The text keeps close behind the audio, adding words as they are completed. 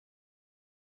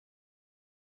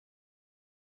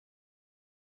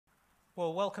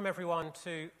Well, welcome everyone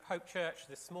to Hope Church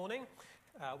this morning.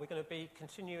 We're going to be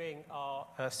continuing our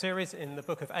series in the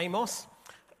book of Amos,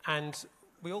 and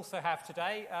we also have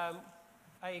today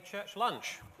a church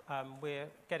lunch. We're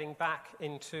getting back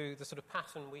into the sort of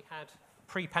pattern we had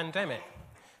pre-pandemic,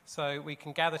 so we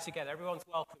can gather together. Everyone's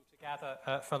welcome to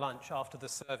gather for lunch after the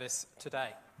service today.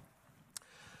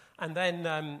 And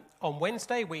then on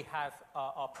Wednesday we have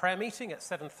our prayer meeting at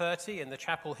 7:30 in the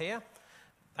chapel here.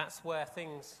 That's where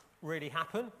things really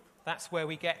happen. That's where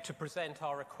we get to present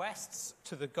our requests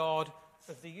to the God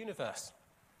of the universe.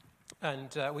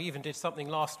 And we even did something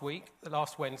last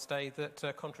Wednesday,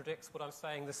 that contradicts what I'm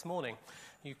saying this morning.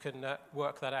 You can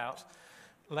work that out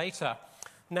later.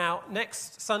 Now,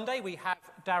 next Sunday we have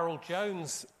Darryl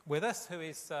Jones with us, who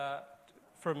is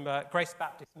from Grace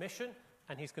Baptist Mission,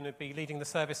 and he's going to be leading the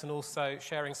service and also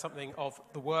sharing something of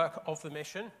the work of the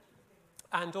mission.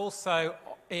 And also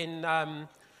in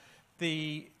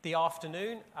the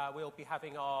afternoon, we'll be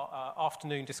having our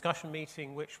afternoon discussion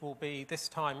meeting, which will be this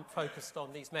time focused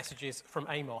on these messages from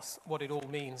Amos, what it all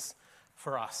means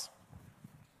for us.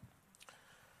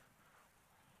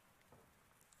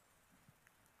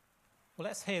 Well,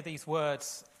 let's hear these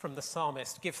words from the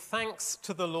psalmist. Give thanks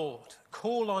to the Lord,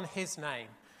 call on his name,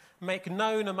 make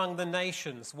known among the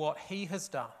nations what he has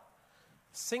done.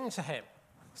 Sing to him,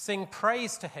 sing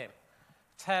praise to him,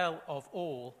 tell of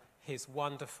all his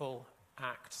wonderful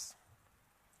acts.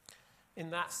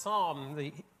 In that psalm,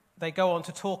 they go on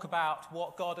to talk about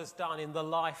what God has done in the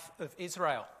life of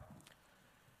Israel.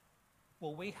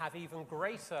 Well, we have even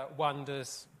greater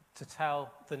wonders to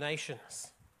tell the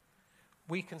nations.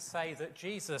 We can say that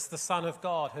Jesus, the Son of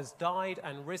God, has died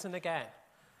and risen again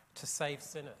to save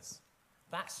sinners.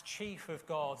 That's chief of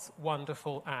God's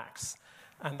wonderful acts.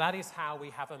 And that is how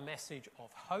we have a message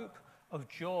of hope, of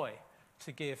joy,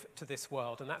 to give to this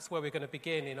world. And that's where we're going to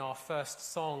begin in our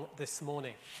first song this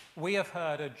morning. We have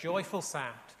heard a joyful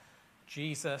sound.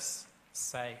 Jesus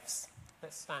saves.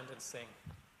 Let's stand and sing.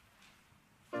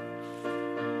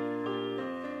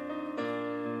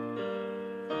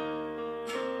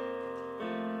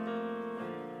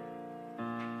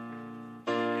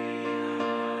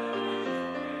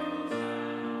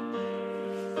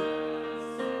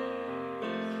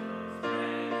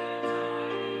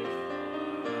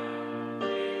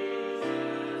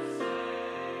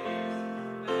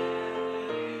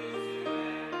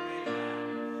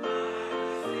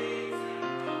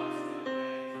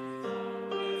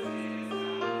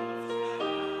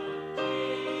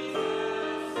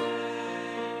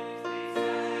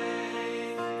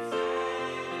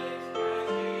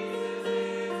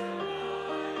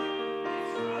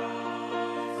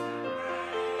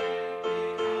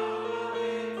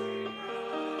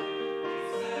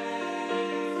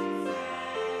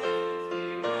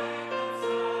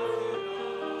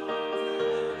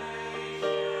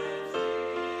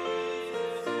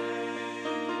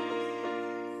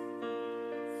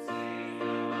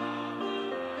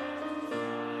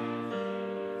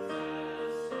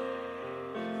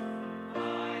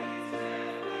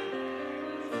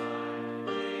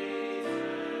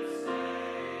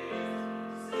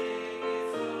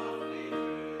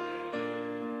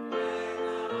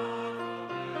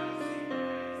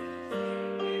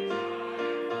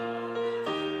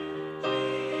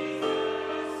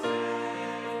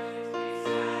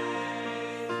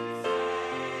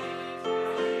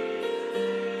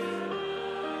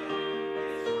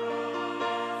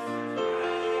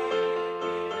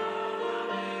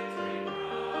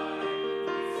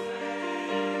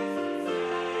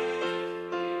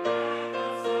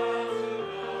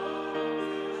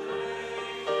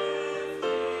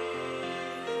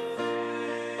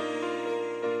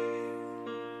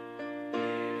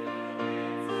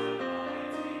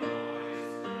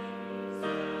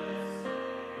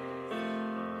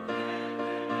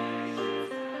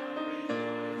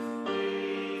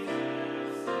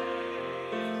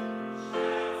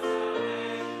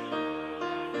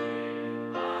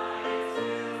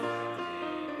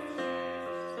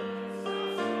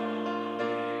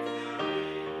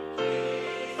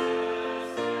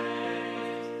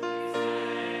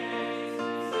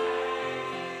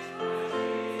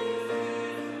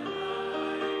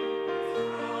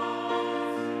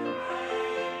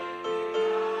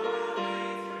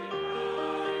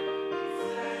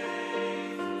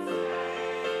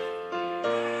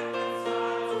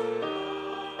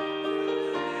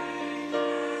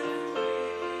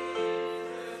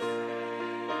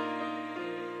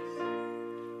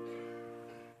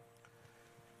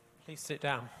 Please sit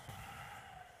down.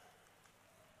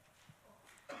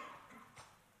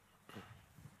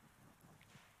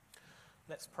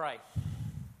 Let's pray.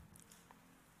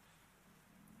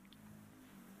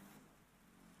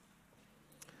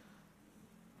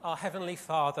 Our Heavenly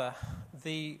Father,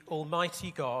 the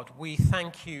Almighty God, we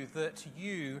thank you that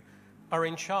you are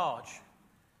in charge.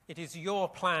 It is your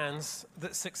plans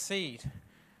that succeed.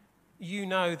 You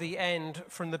know the end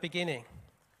from the beginning.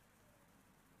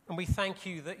 And we thank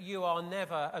you that you are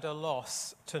never at a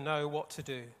loss to know what to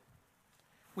do.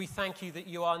 We thank you that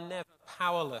you are never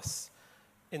powerless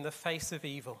in the face of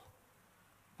evil.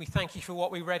 We thank you for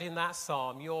what we read in that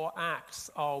psalm. Your acts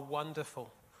are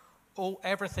wonderful.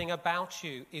 Everything about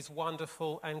you is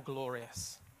wonderful and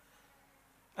glorious.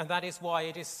 And that is why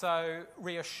it is so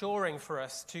reassuring for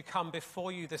us to come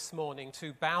before you this morning,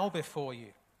 to bow before you,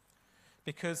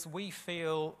 because we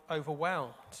feel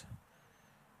overwhelmed.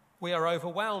 We are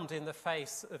overwhelmed in the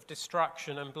face of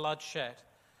destruction and bloodshed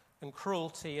and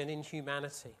cruelty and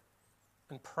inhumanity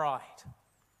and pride.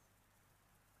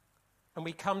 And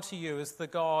we come to you as the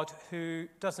God who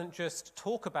doesn't just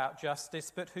talk about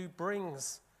justice, but who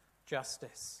brings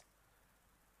justice.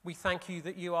 We thank you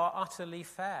that you are utterly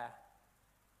fair.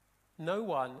 No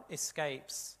one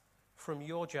escapes from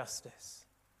your justice.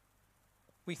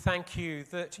 We thank you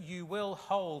that you will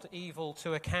hold evil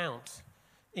to account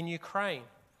in Ukraine,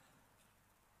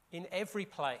 in every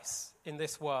place in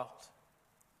this world.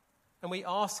 And we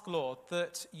ask, Lord,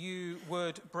 that you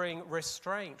would bring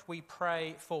restraint. We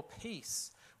pray for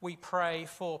peace. We pray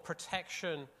for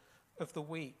protection of the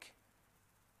weak.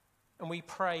 And we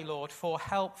pray, Lord, for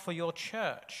help for your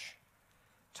church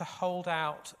to hold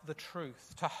out the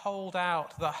truth, to hold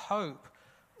out the hope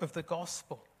of the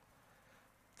gospel.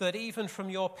 That even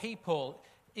from your people,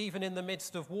 even in the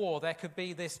midst of war, there could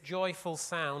be this joyful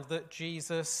sound that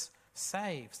Jesus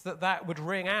saves, that would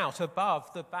ring out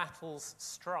above the battle's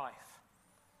strife.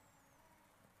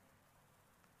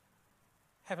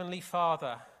 Heavenly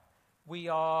Father, we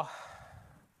are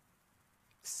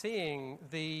seeing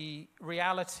the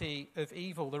reality of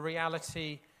evil, the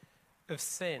reality of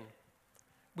sin.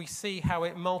 We see how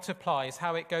it multiplies,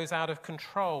 how it goes out of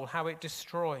control, how it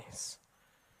destroys.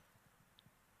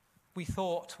 We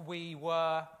thought we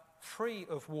were free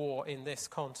of war in this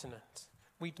continent.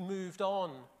 We'd moved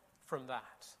on from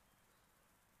that.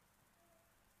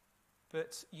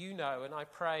 But you know, and I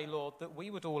pray, Lord, that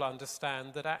we would all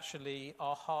understand that actually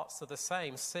our hearts are the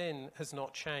same. Sin has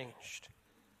not changed.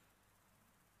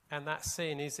 And that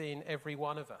sin is in every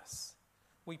one of us.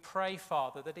 We pray,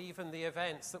 Father, that even the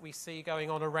events that we see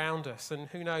going on around us, and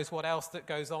who knows what else that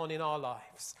goes on in our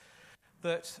lives,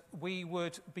 that we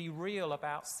would be real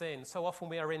about sin. So often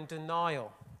we are in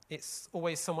denial. It's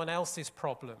always someone else's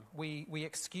problem. We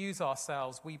excuse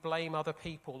ourselves. We blame other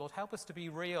people. Lord, help us to be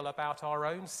real about our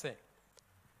own sin,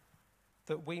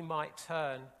 that we might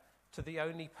turn to the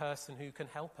only person who can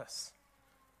help us,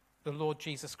 the Lord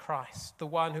Jesus Christ, the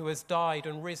one who has died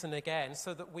and risen again,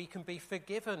 so that we can be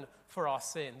forgiven for our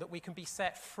sin, that we can be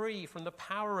set free from the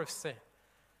power of sin,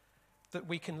 that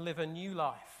we can live a new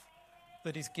life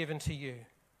that is given to you.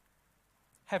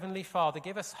 Heavenly Father,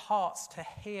 give us hearts to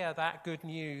hear that good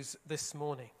news this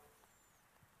morning.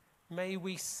 May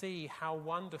we see how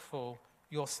wonderful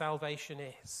your salvation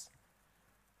is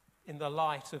in the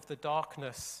light of the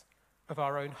darkness of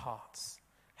our own hearts.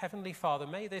 Heavenly Father,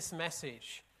 may this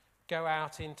message go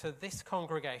out into this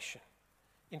congregation,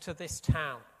 into this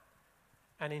town,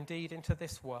 and indeed into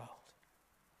this world.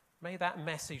 May that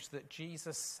message that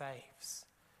Jesus saves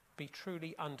be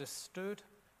truly understood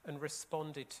and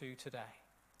responded to today.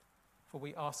 For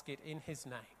we ask it in his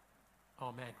name.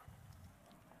 Amen.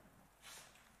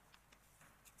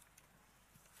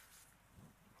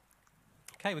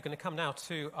 Okay, we're going to come now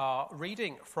to our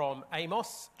reading from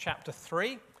Amos chapter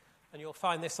 3. And you'll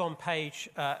find this on page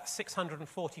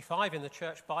 645 in the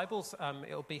church Bibles.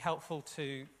 It'll be helpful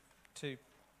to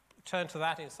turn to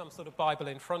that in some sort of Bible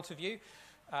in front of you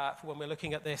for when we're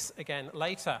looking at this again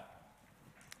later.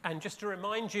 And just to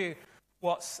remind you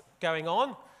what's going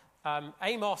on,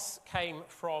 Amos came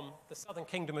from the southern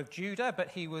kingdom of Judah, but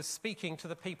he was speaking to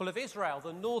the people of Israel,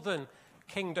 the northern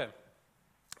kingdom.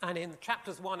 And in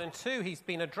chapters 1 and 2, he's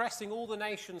been addressing all the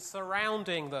nations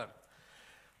surrounding them,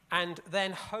 and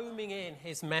then homing in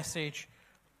his message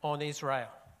on Israel.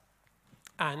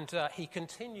 And he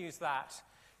continues that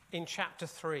in chapter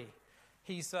 3.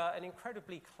 He's an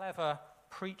incredibly clever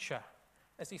preacher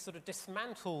as he sort of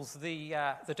dismantles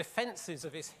the defenses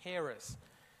of his hearers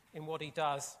in what he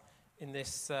does in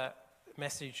this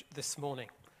message this morning.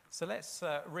 So let's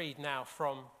read now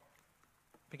from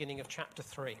beginning of chapter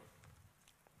 3.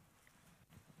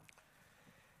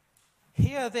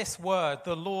 Hear this word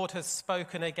the Lord has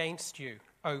spoken against you,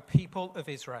 O people of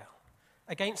Israel,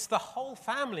 against the whole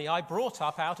family I brought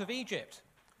up out of Egypt.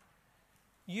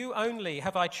 You only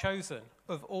have I chosen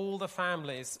of all the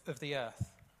families of the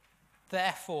earth.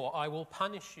 Therefore, I will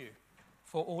punish you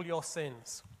for all your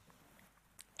sins.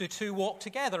 Do two walk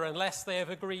together unless they have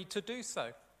agreed to do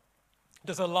so?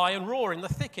 Does a lion roar in the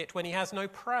thicket when he has no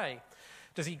prey?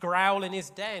 Does he growl in his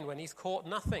den when he's caught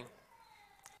nothing?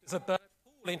 Does a bird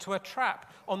fall into a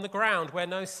trap on the ground where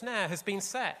no snare has been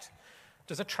set?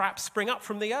 Does a trap spring up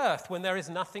from the earth when there is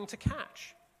nothing to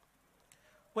catch?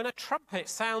 When a trumpet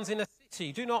sounds in a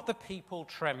city, do not the people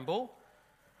tremble?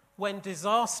 When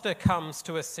disaster comes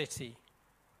to a city,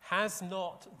 has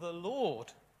not the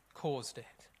Lord caused it?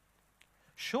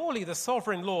 Surely the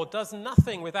sovereign Lord does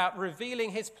nothing without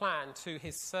revealing his plan to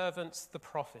his servants, the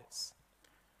prophets.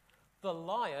 The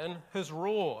lion has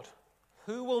roared.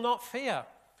 Who will not fear?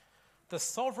 The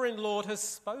sovereign Lord has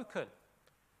spoken.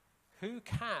 Who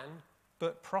can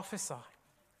but prophesy?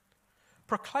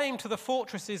 Proclaim to the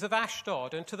fortresses of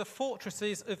Ashdod and to the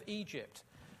fortresses of Egypt.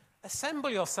 Assemble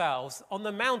yourselves on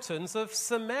the mountains of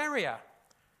Samaria.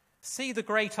 See the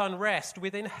great unrest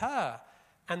within her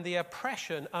and the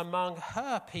oppression among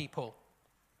her people.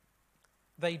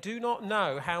 They do not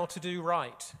know how to do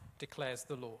right, declares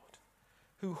the Lord,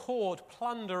 who hoard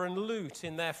plunder and loot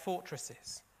in their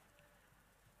fortresses.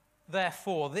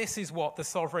 Therefore, this is what the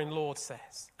sovereign Lord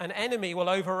says. An enemy will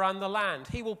overrun the land.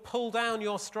 He will pull down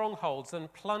your strongholds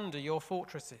and plunder your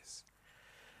fortresses.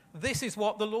 This is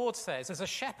what the Lord says. As a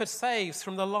shepherd saves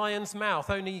from the lion's mouth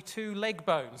only 2 leg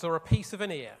bones or a piece of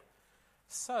an ear,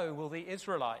 so will the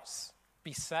Israelites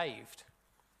be saved.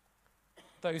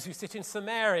 Those who sit in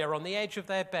Samaria on the edge of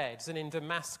their beds and in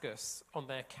Damascus on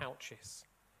their couches.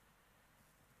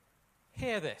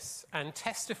 Hear this and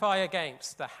testify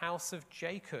against the house of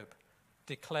Jacob,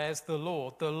 declares the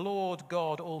Lord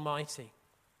God Almighty.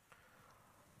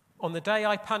 On the day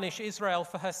I punish Israel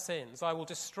for her sins, I will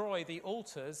destroy the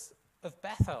altars of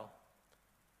Bethel.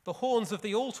 The horns of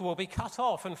the altar will be cut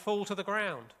off and fall to the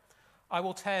ground. I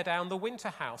will tear down the winter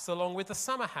house along with the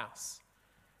summer house.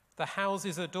 The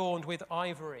houses adorned with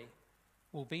ivory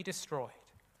will be destroyed,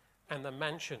 and the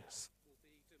mansions will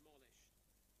be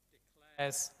demolished,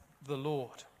 declares the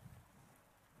Lord.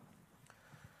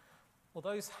 Well,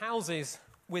 those houses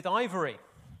with ivory,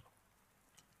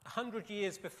 100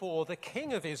 years before the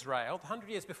king of Israel, 100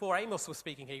 years before Amos was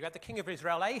speaking here, you had the king of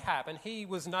Israel, Ahab, and he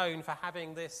was known for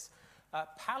having this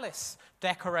palace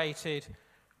decorated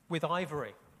with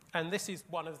ivory. And this is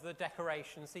one of the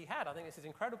decorations he had. I think this is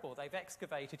incredible. They've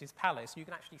excavated his palace. You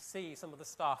can actually see some of the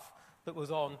stuff that was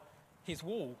on his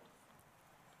wall.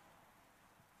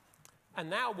 And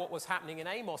now what was happening in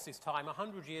Amos's time,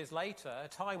 100 years later, a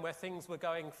time where things were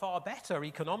going far better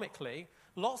economically,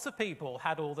 lots of people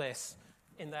had all this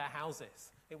in their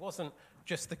houses. It wasn't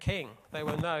just the king. They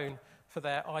were known for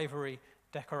their ivory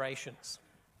decorations.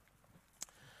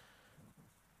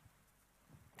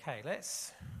 Okay,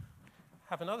 let's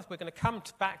have another. We're going to come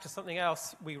back to something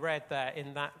else we read there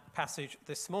in that passage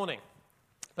this morning.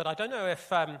 But I don't know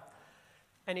if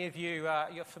any of you,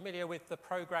 you're familiar with the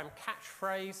program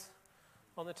Catchphrase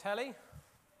on the telly,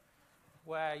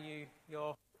 where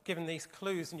you're given these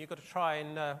clues and you've got to try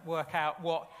and work out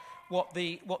what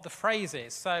the phrase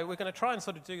is. So we're going to try and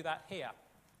sort of do that here.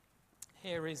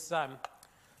 Here is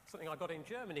something I got in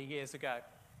Germany years ago.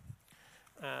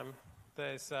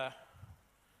 There's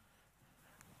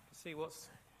see what's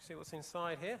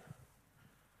inside here.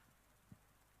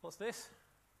 What's this?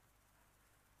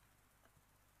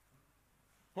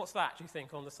 What's that, do you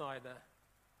think, on the side there?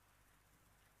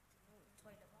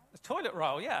 The toilet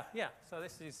roll, yeah. So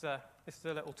this is a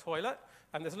little toilet,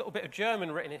 and there's a little bit of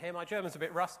German written in here. My German's a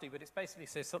bit rusty, but it basically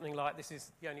says something like, this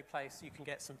is the only place you can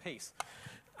get some peace.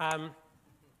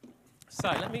 So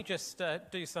let me just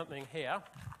do something here,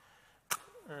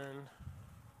 and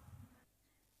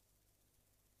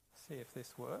see if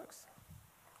this works.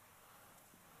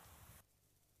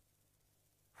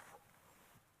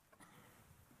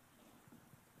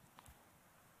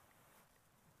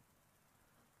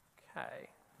 Okay,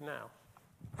 now.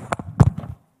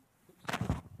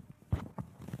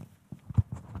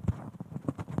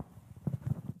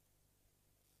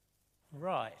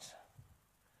 Right.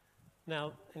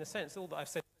 Now, in a sense, all that I've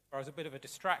said so far is a bit of a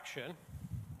distraction.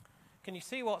 Can you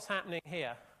see what's happening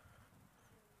here?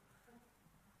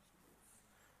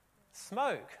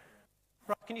 Smoke.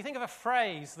 Right. Can you think of a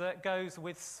phrase that goes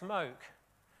with smoke?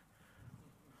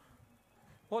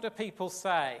 What do people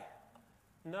say?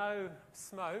 No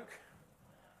smoke.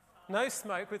 No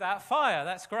smoke without fire.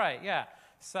 That's great, yeah.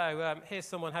 So here's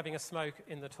someone having a smoke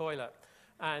in the toilet.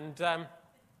 And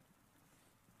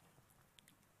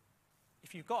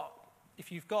if you've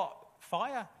got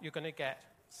fire, you're going to get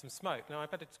some smoke. Now, I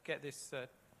better get this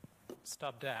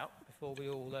stubbed out before we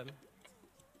all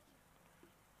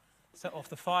set off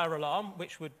the fire alarm,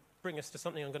 which would bring us to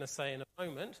something I'm going to say in a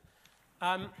moment.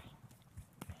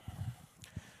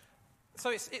 So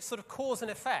it's sort of cause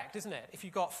and effect, isn't it? If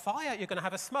you've got fire, you're going to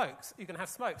have smoke. You're going to have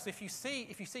smoke. So if you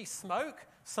see smoke,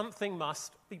 something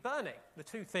must be burning. The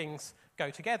two things go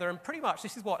together. And pretty much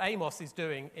this is what Amos is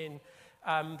doing in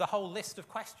the whole list of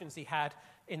questions he had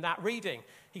in that reading.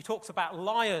 He talks about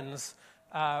lions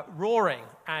roaring,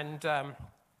 and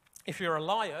if you're a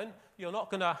lion, you're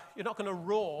not going to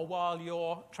roar while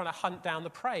you're trying to hunt down the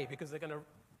prey, because they're going to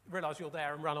realize you're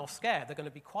there and run off scared. They're going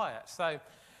to be quiet. So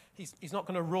he's not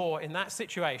going to roar in that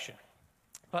situation.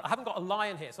 But I haven't got a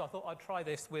lion here, so I thought I'd try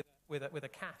this with a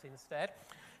cat instead.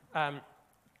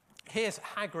 Here's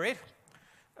Hagrid,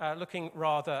 looking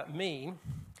rather mean.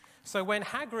 So when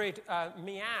Hagrid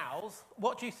meows,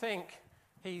 what do you think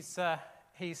he's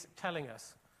telling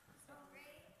us?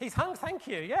 He's hungry. Thank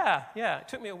you. Yeah. It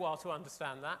took me a while to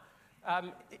understand that.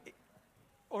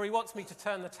 Or he wants me to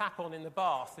turn the tap on in the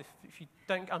bath. If you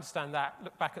don't understand that,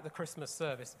 look back at the Christmas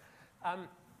service.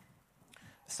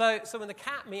 So when the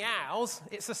cat meows,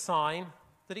 it's a sign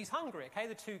that he's hungry. Okay,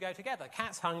 the two go together.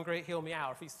 Cat's hungry, he'll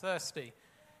meow. If he's thirsty,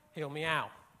 he'll meow.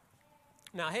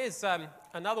 Now here's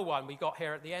another one we got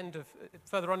here at the end of,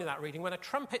 further on in that reading. When a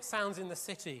trumpet sounds in the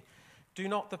city, do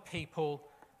not the people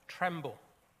tremble.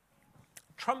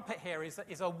 Trumpet here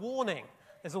is a warning.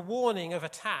 There's a warning of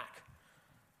attack.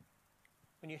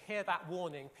 When you hear that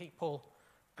warning, people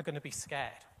are going to be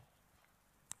scared.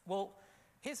 Well,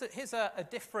 here's a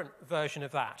different version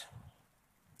of that.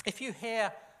 If you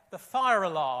hear the fire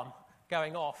alarm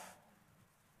going off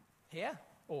here,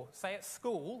 or say at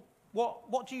school,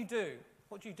 what do you do?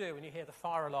 What do you do when you hear the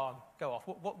fire alarm go off?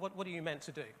 What are you meant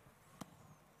to do?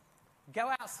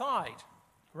 Go outside.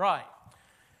 Right.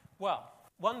 Well,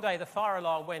 one day the fire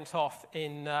alarm went off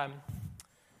in the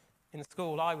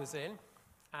school I was in,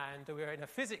 and we were in a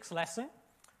physics lesson,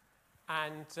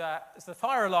 and as the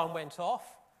fire alarm went off,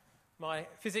 my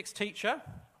physics teacher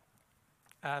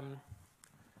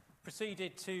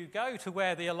proceeded to go to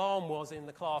where the alarm was in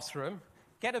the classroom,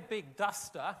 get a big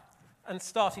duster, and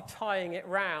started tying it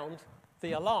round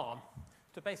the alarm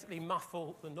to basically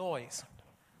muffle the noise.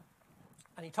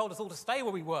 And he told us all to stay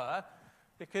where we were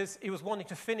because he was wanting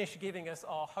to finish giving us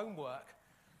our homework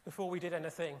before we did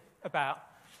anything about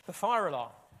the fire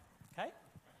alarm. Okay?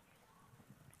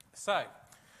 So,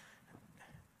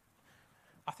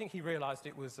 I think he realized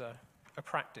it was a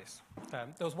practice. There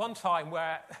was one time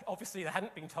where obviously they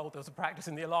hadn't been told there was a practice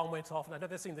and the alarm went off, and I'd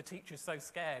never seen the teachers so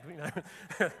scared,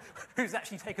 who's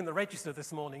actually taken the register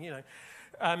this morning,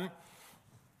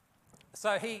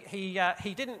 So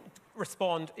he didn't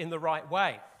respond in the right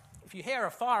way. If you hear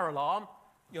a fire alarm,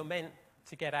 you're meant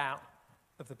to get out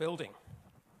of the building.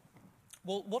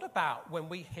 Well, what about when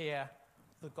we hear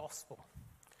the gospel?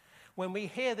 When we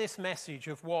hear this message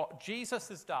of what Jesus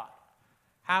has done,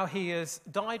 how he has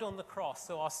died on the cross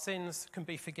so our sins can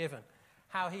be forgiven,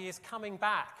 how he is coming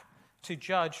back to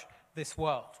judge this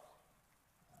world.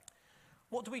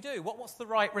 What do we do? What's the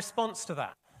right response to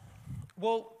that?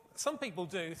 Well, some people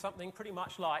do something pretty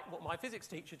much like what my physics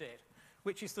teacher did,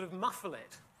 which is sort of muffle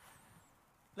it.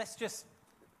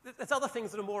 There's other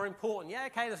things that are more important. Yeah,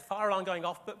 okay, there's a fire alarm going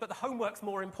off, but the homework's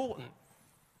more important.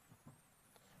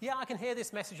 Yeah, I can hear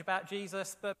this message about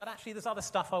Jesus, but actually there's other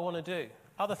stuff I want to do.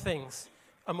 Other things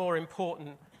are more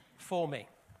important for me.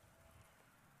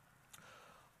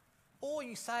 Or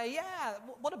you say, yeah,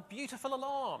 what a beautiful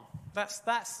alarm. That's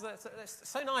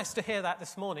so nice to hear that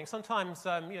this morning. Sometimes,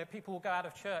 people will go out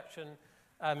of church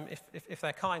and if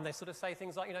they're kind, they sort of say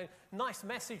things like, nice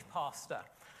message, pastor.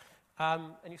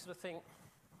 And you sort of think,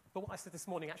 but what I said this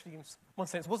morning actually, in one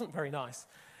sense, wasn't very nice.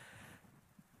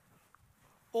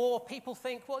 Or people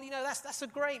think, well, that's a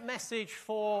great message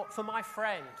for my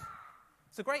friend.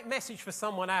 It's a great message for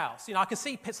someone else. I can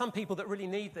see some people that really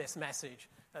need this message,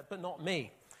 but not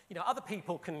me. Other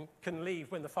people can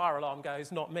leave when the fire alarm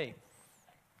goes, not me.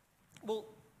 Well,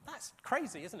 that's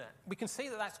crazy, isn't it? We can see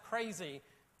that that's crazy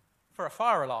for a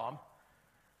fire alarm,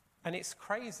 and it's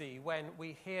crazy when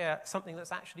we hear something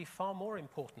that's actually far more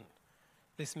important,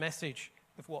 this message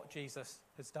of what Jesus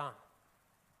has done.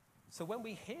 So when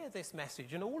we hear this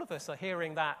message, and all of us are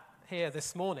hearing that here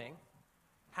this morning,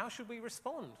 how should we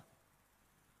respond?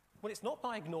 Well, it's not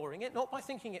by ignoring it, not by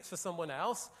thinking it's for someone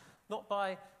else, not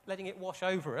by letting it wash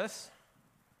over us,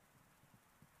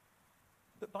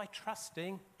 but by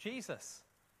trusting Jesus,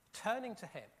 turning to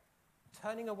him,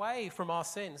 turning away from our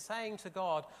sin, saying to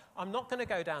God, I'm not going to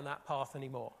go down that path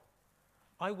anymore.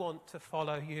 I want to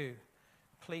follow you.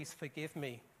 Please forgive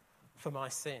me for my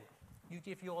sin. You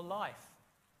give your life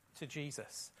to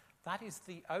Jesus. That is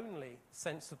the only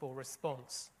sensible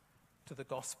response to the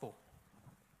gospel.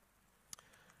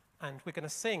 And we're going to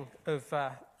sing of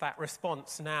that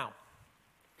response now.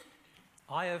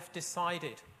 I have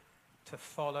decided to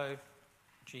follow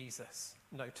Jesus.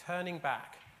 No turning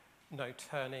back, no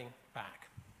turning back.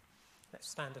 Let's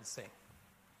stand and sing.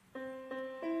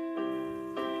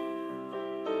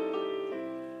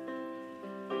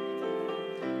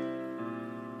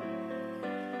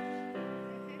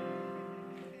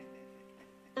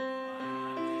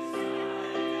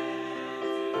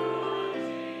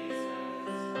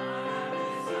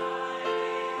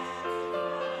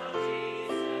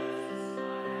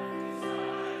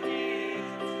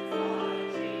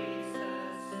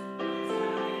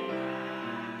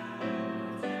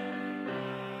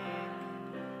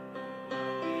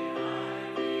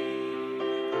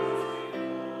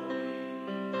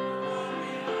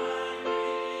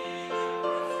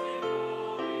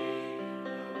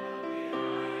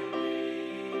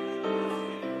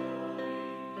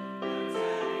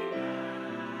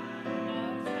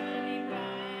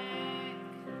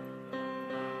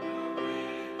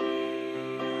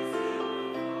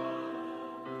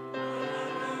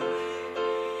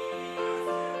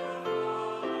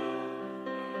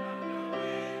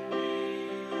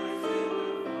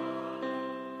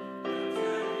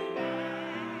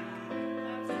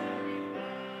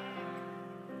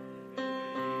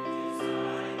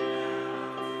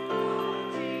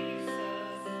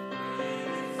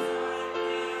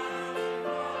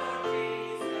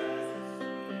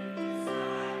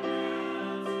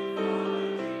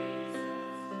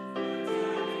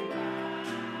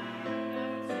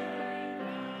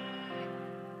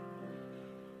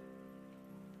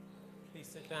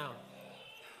 Sit down.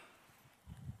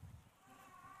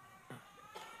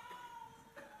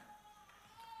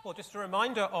 Well, just a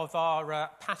reminder of our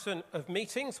pattern of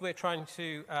meetings. We're trying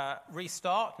to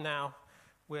restart now.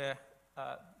 We're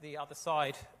the other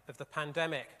side of the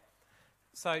pandemic.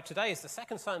 So today is the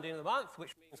second Sunday in the month,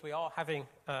 which means we are having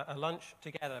a lunch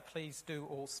together. Please do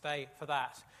all stay for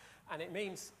that. And it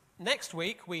means next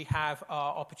week we have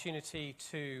our opportunity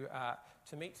to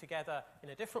meet together in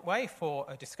a different way for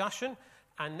a discussion.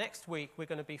 And next week, we're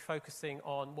going to be focusing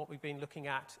on what we've been looking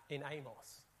at in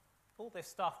Amos. All this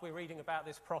stuff we're reading about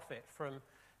this prophet from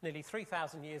nearly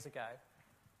 3,000 years ago.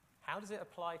 How does it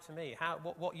apply to me?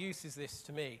 What use is this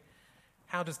to me?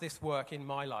 How does this work in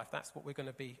my life? That's what we're going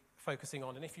to be focusing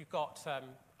on. And if you've got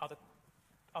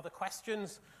other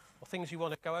questions or things you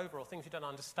want to go over or things you don't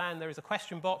understand, there is a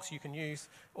question box you can use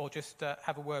or just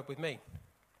have a word with me.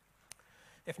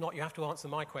 If not, you have to answer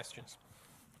my questions.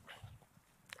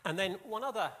 And then one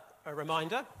other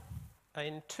reminder,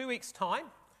 in 2 weeks' time,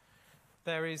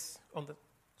 there is, on the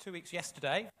 2 weeks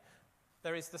yesterday,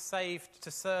 there is the Saved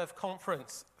to Serve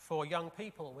conference for young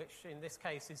people, which in this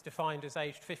case is defined as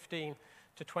aged 15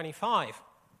 to 25.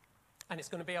 And it's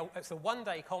going to be it's a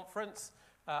one-day conference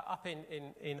up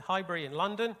in Highbury in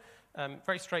London,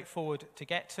 very straightforward to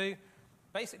get to.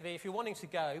 Basically, if you're wanting to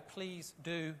go, please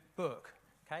do book.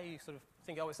 Okay, you sort of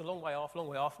think, oh, it's a long way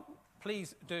off.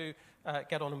 Please do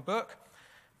get on and book.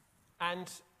 And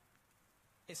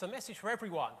it's a message for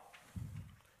everyone.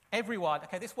 Everyone,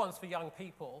 okay, this one's for young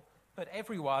people, but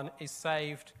everyone is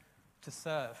saved to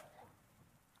serve.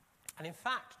 And in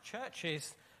fact,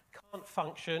 churches can't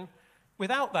function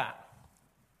without that.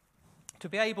 To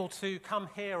be able to come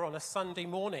here on a Sunday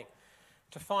morning,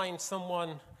 to find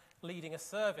someone leading a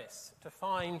service, to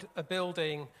find a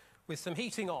building with some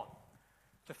heating on,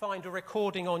 to find a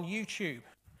recording on YouTube,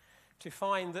 to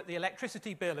find that the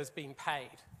electricity bill has been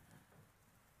paid.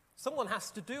 Someone has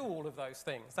to do all of those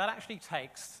things. That actually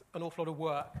takes an awful lot of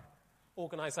work,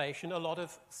 organisation, a lot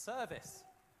of service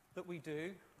that we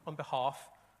do on behalf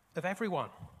of everyone.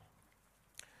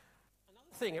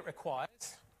 Another thing it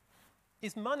requires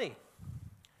is money.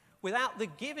 Without the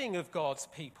giving of God's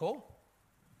people,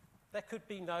 there could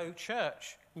be no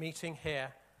church meeting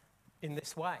here in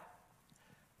this way.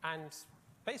 And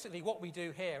basically what we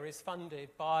do here is funded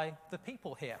by the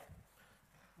people here.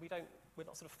 We're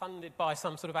not sort of funded by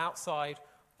some sort of outside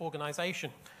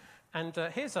organisation. And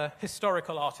here's a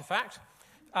historical artefact.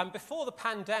 Before the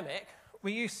pandemic,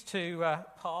 we used to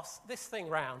pass this thing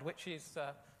round, which is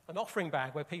an offering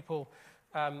bag where people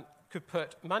could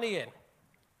put money in.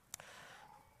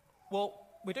 Well,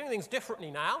 we're doing things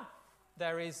differently now.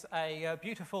 There is a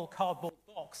beautiful cardboard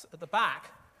box at the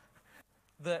back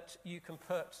that you can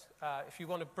put, if you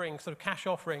want to bring sort of cash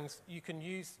offerings, you can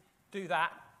do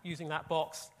that using that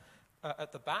box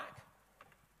at the back.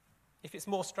 If it's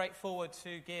more straightforward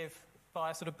to give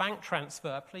via sort of bank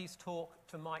transfer, please talk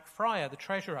to Mike Fryer, the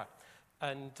treasurer,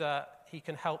 and he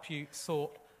can help you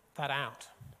sort that out.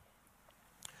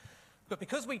 But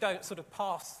because we don't sort of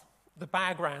pass the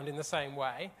bag round in the same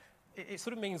way, it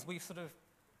sort of means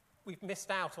we've missed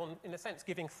out on, in a sense,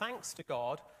 giving thanks to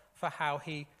God for how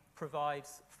he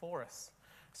provides for us.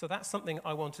 So that's something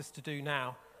I want us to do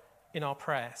now in our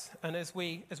prayers. And as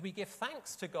we give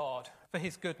thanks to God for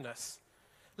his goodness,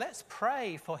 let's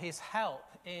pray for his help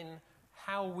in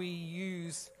how we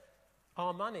use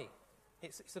our money.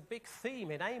 It's a big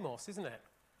theme in Amos, isn't it?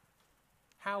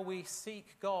 How we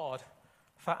seek God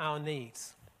for our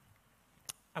needs.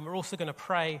 And we're also going to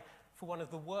pray for one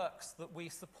of the works that we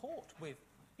support with.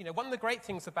 You know, one of the great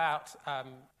things about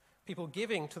people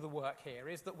giving to the work here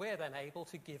is that we're then able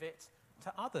to give it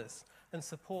to others and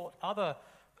support other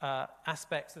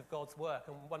aspects of God's work.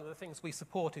 And one of the things we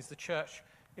support is the church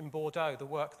in Bordeaux, the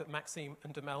work that Maxime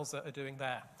and Demelza are doing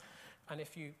there. And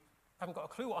if you haven't got a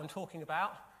clue what I'm talking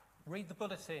about, read the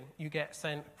bulletin you get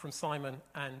sent from Simon,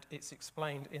 and it's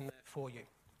explained in there for you.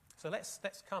 So let's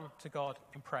come to God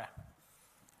in prayer.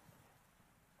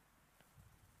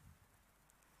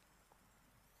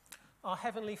 Our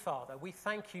Heavenly Father, we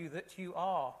thank you that you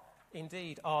are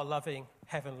indeed our loving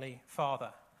Heavenly Father,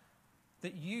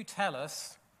 that you tell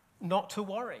us not to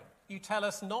worry. You tell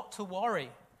us not to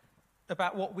worry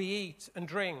about what we eat and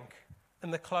drink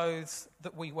and the clothes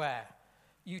that we wear.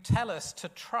 You tell us to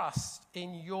trust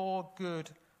in your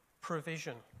good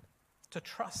provision, to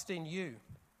trust in you.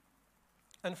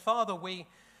 And Father, we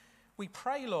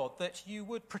pray, Lord, that you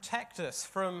would protect us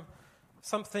from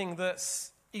something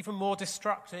that's even more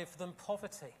destructive than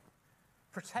poverty.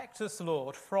 Protect us,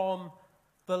 Lord, from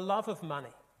the love of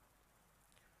money,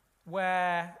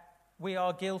 where we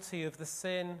are guilty of the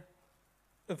sin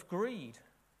of greed.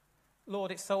 Lord,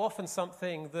 it's so often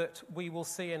something that we will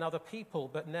see in other people,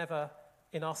 but never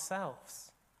in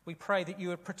ourselves. We pray that you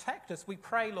would protect us. We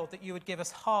pray, Lord, that you would give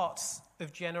us hearts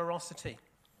of generosity,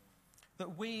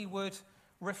 that we would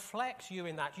reflect you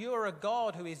in that. You are a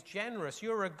God who is generous.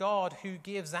 You're a God who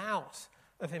gives out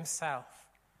of himself.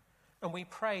 And we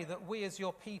pray that we as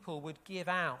your people would give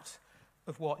out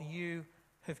of what you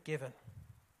have given.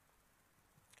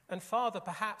 And Father,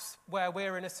 perhaps where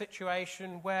we're in a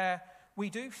situation where we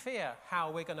do fear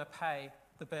how we're going to pay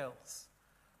the bills,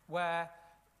 where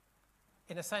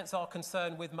in a sense our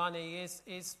concern with money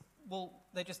is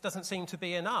there just doesn't seem to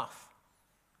be enough.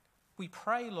 We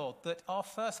pray, Lord, that our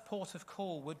first port of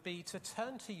call would be to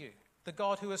turn to you, the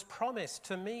God who has promised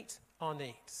to meet our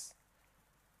needs.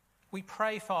 We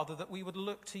pray, Father, that we would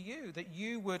look to you, that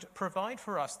you would provide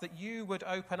for us, that you would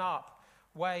open up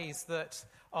ways that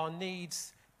our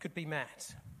needs could be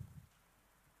met.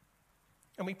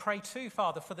 And we pray too,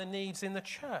 Father, for the needs in the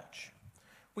church.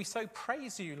 We so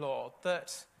praise you, Lord,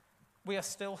 that we are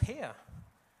still here.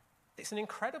 It's an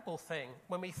incredible thing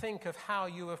when we think of how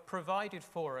you have provided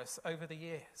for us over the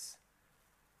years,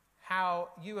 how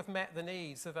you have met the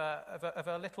needs of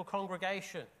a little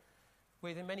congregation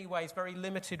with, in many ways, very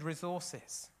limited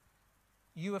resources.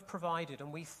 You have provided,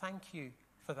 and we thank you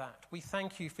for that. We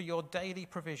thank you for your daily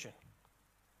provision.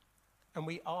 And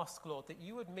we ask, Lord, that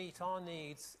you would meet our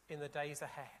needs in the days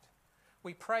ahead.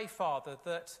 We pray, Father,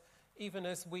 that even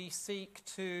as we seek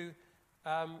to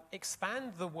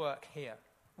expand the work here,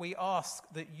 we ask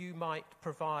that you might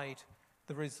provide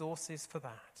the resources for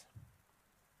that.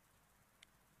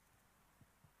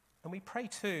 And we pray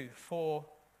too for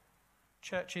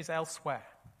churches elsewhere,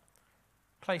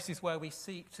 places where we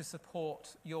seek to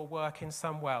support your work in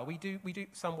some way. We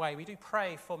do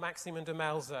pray for Maxime and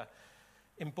Demelza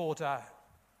in Bordeaux.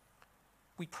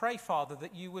 We pray, Father,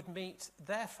 that you would meet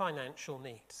their financial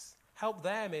needs. Help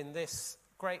them in this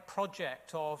great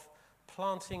project of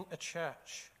planting a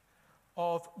church,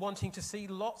 of wanting to see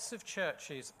lots of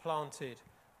churches planted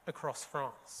across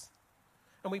France.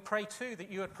 And we pray too that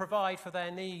you would provide for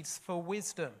their needs for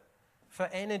wisdom, for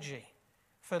energy,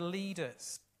 for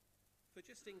leaders, for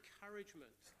just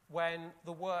encouragement when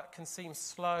the work can seem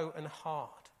slow and hard.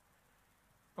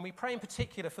 And we pray in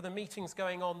particular for the meetings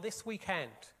going on this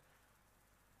weekend.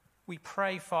 We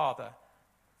pray, Father,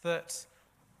 that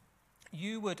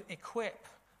you would equip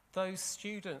those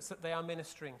students that they are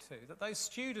ministering to, that those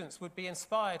students would be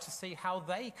inspired to see how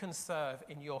they can serve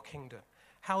in your kingdom,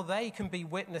 how they can be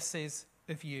witnesses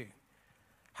of you,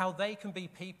 how they can be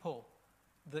people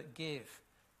that give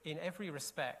in every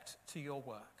respect to your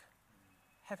work.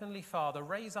 Heavenly Father,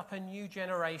 raise up a new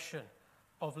generation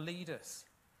of leaders,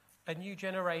 a new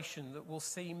generation that will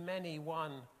see many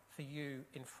won for you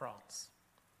in France.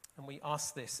 And we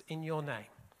ask this in your name.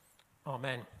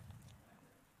 Amen.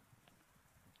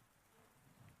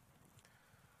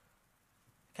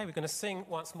 Okay, we're going to sing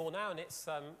once more now, and it's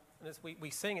and as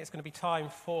we sing, it's going to be time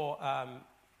for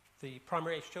the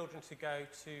primary age children to go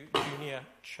to junior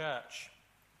church.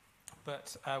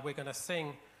 But we're going to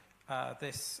sing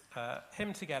this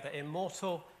hymn together,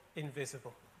 Immortal,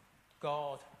 Invisible,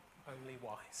 God Only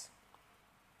Wise.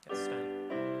 Let's stand.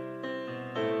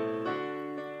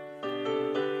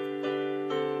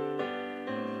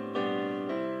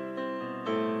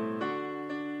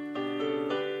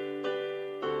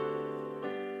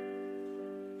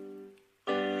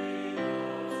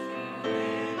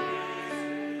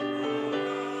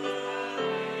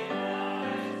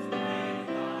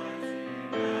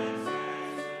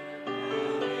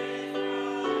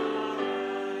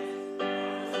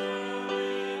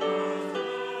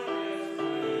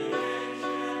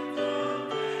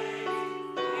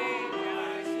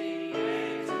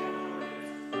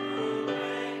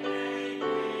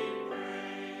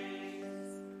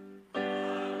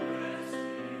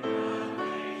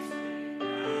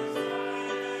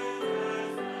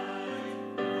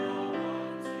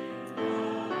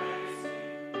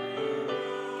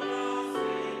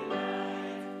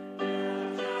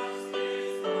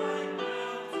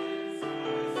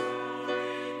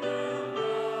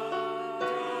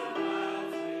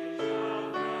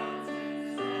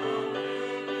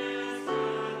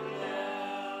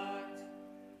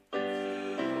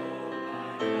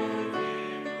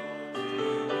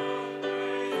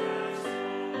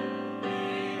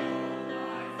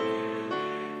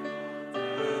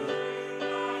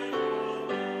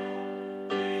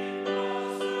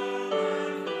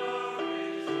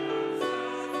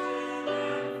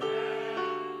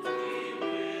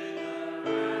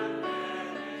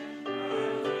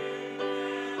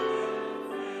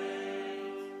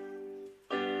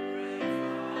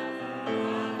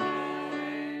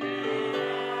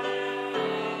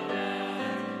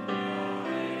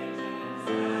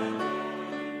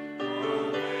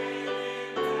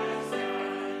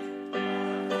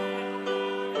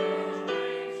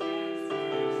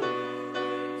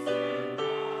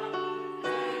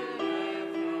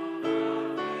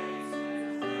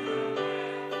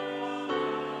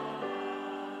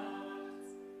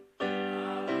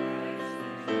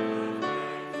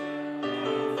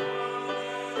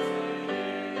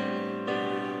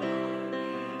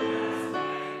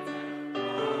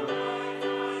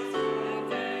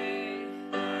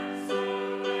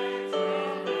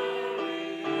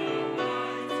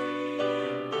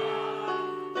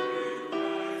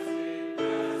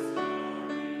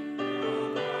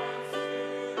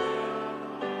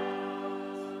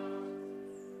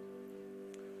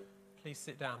 Please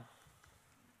sit down.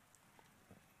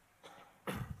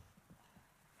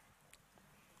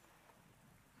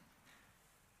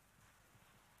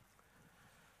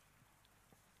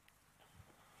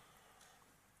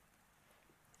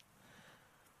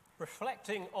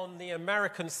 Reflecting on the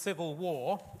American Civil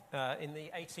War in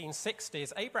the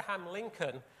 1860s, Abraham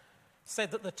Lincoln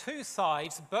said that the two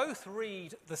sides both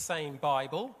read the same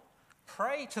Bible,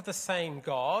 pray to the same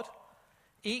God,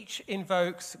 each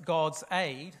invokes God's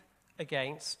aid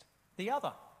against the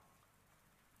other.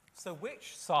 So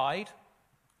which side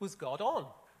was God on?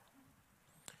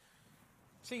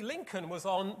 See, Lincoln was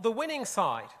on the winning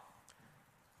side,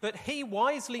 but he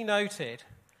wisely noted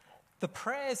the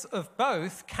prayers of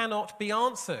both cannot be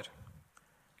answered,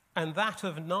 and that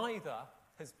of neither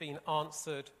has been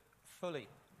answered fully.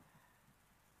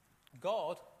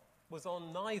 God was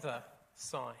on neither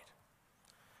side.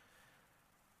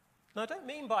 Now, I don't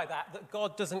mean by that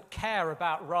God doesn't care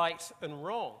about right and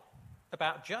wrong,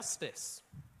 about justice.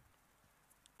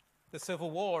 The Civil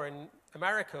War in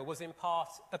America was in part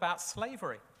about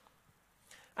slavery.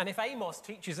 And if Amos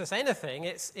teaches us anything,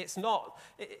 it's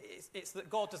that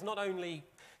God does not only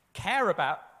care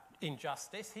about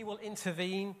injustice, he will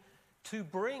intervene to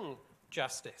bring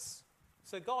justice.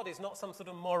 So God is not some sort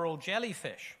of moral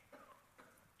jellyfish.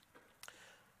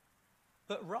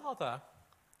 But rather,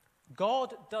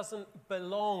 God doesn't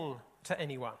belong to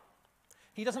anyone.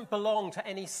 He doesn't belong to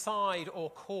any side or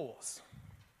cause.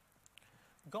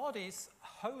 God is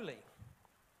holy.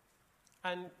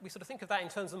 And we sort of think of that in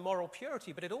terms of moral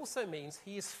purity, but it also means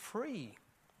he is free.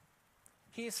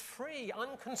 He is free,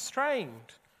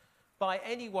 unconstrained by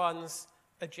anyone's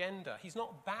agenda. He's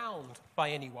not bound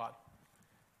by anyone,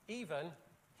 even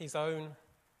his own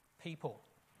people.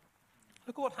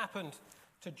 Look at what happened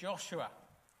to Joshua.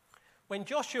 When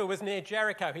Joshua was near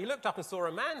Jericho, he looked up and saw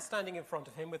a man standing in front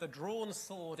of him with a drawn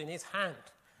sword in his hand.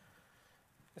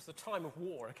 It's a time of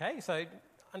war, okay? So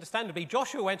understandably,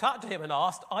 Joshua went up to him and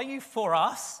asked, "Are you for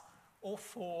us or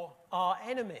for our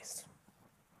enemies?"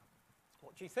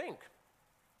 What do you think?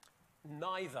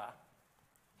 "Neither,"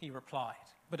 he replied,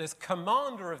 "but as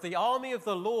commander of the army of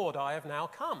the Lord I have now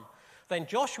come." Then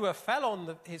Joshua fell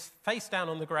on his face down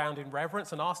on the ground in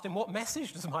reverence and asked him, "What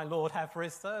message does my Lord have for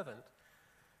his servant?"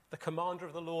 The commander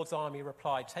of the Lord's army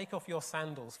replied, "Take off your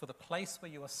sandals, for the place where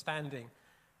you are standing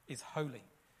is holy."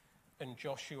 And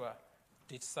Joshua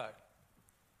did so.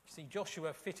 You see,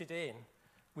 Joshua fitted in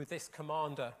with this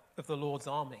commander of the Lord's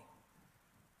army,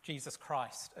 Jesus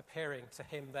Christ, appearing to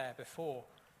him there before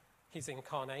his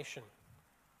incarnation.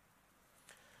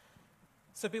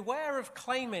 So beware of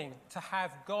claiming to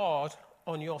have God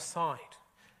on your side,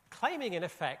 claiming in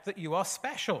effect that you are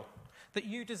special, that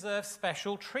you deserve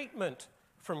special treatment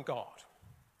from God.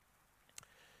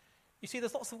 You see,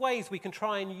 there's lots of ways we can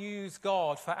try and use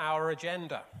God for our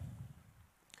agenda.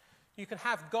 You can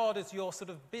have God as your sort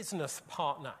of business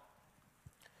partner.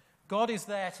 God is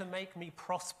there to make me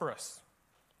prosperous.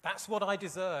 That's what I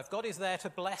deserve. God is there to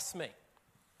bless me.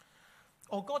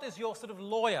 Or God is your sort of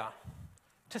lawyer,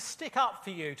 to stick up for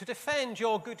you, to defend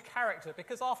your good character,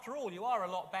 because after all, you are a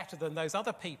lot better than those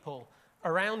other people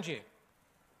around you.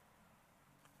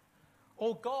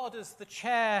 Or God as the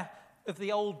chair of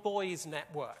the old boys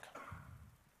network.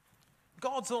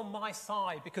 God's on my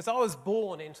side because I was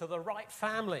born into the right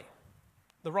family,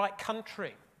 the right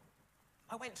country.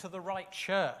 I went to the right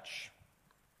church.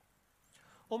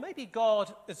 Or maybe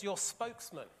God as your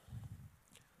spokesman.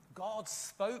 God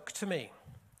spoke to me.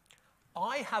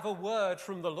 I have a word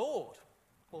from the Lord.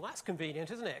 Well, that's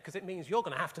convenient, isn't it? Because it means you're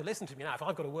going to have to listen to me now. If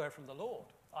I've got a word from the Lord,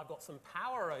 I've got some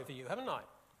power over you, haven't I?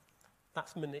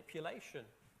 That's manipulation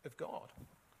of God.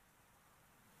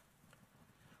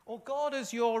 Or God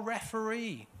as your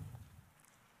referee.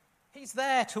 He's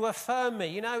there to affirm me.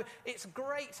 You know, it's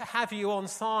great to have you on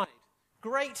side.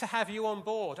 Great to have you on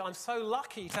board. I'm so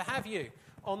lucky to have you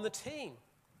on the team.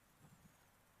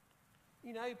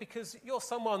 You know, because you're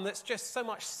someone that's just so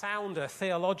much sounder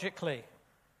theologically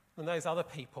than those other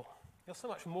people. You're so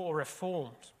much more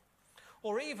reformed.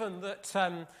 Or even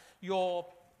that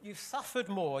you've suffered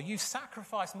more, you've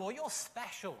sacrificed more, you're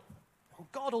special.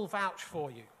 God will vouch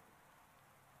for you.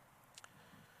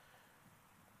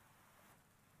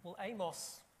 Well,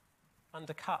 Amos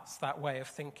undercuts that way of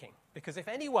thinking, because if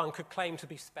anyone could claim to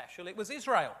be special, it was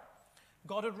Israel.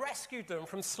 God had rescued them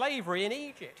from slavery in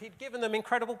Egypt. He'd given them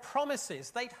incredible promises.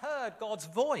 They'd heard God's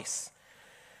voice.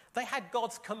 They had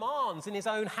God's commands in his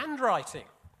own handwriting.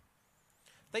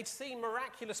 They'd seen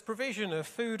miraculous provision of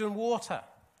food and water,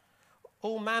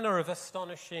 all manner of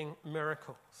astonishing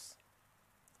miracles.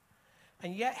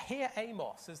 And yet here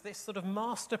Amos, as this sort of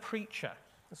master preacher,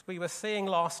 as we were seeing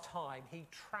last time, he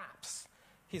traps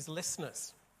his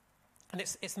listeners. And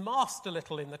it's masked a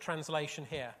little in the translation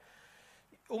here.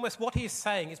 Almost what he is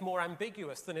saying is more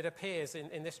ambiguous than it appears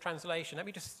in this translation. Let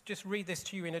me just read this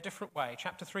to you in a different way.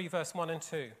 Chapter 3, verse 1 and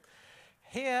 2.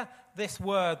 Hear this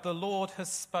word the Lord has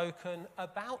spoken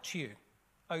about you,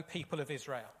 O people of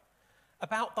Israel.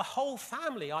 About the whole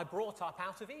family I brought up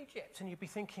out of Egypt. And you'd be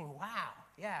thinking, wow,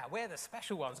 yeah, we're the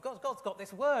special ones. God's got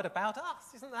this word about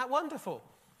us. Isn't that wonderful?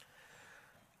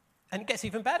 And it gets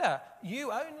even better.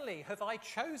 You only have I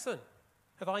chosen,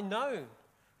 have I known,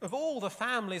 of all the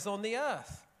families on the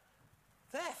earth.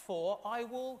 Therefore, I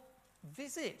will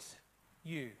visit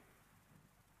you,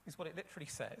 is what it literally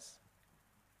says.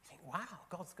 You think, wow,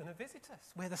 God's going to visit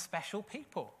us. We're the special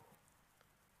people.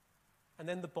 And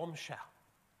then the bombshell,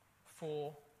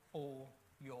 for all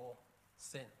your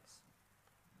sins.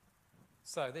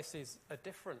 So this is a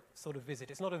different sort of visit.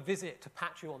 It's not a visit to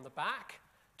pat you on the back,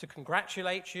 to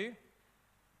congratulate you.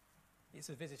 It's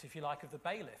a visit, if you like, of the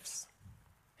bailiffs.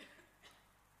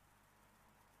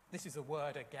 This is a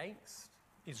word against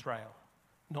Israel,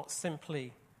 not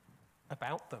simply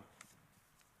about them.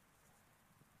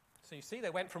 So you see, they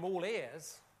went from all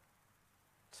ears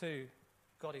to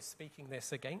God is speaking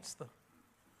this against them.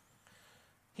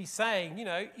 He's saying, you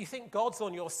know, you think God's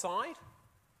on your side?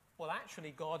 Well,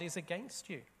 actually, God is against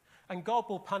you. And God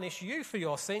will punish you for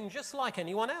your sin just like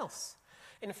anyone else.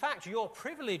 In fact, your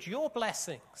privilege, your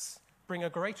blessings bring a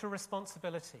greater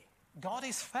responsibility. God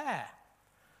is fair.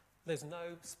 There's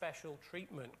no special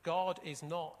treatment. God is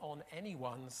not on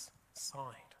anyone's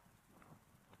side.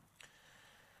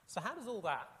 So how does all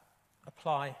that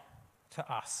apply to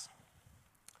us?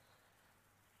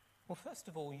 Well, first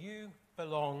of all, you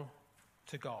belong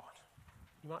to God.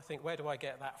 You might think, where do I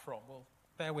get that from? Well,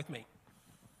 bear with me.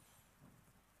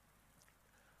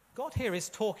 God here is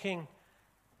talking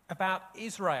about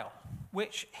Israel,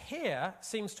 which here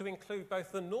seems to include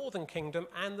both the northern kingdom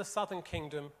and the southern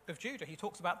kingdom of Judah. He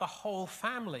talks about the whole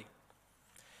family.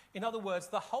 In other words,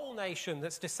 the whole nation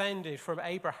that's descended from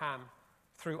Abraham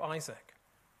through Isaac.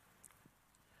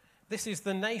 This is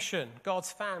the nation,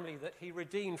 God's family, that he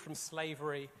redeemed from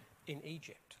slavery in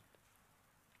Egypt.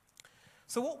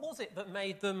 So what was it that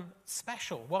made them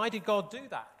special? Why did God do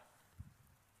that?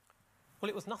 Well,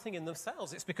 it was nothing in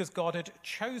themselves. It's because God had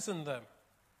chosen them,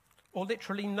 or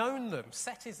literally known them,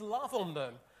 set his love on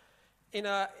them in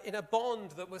a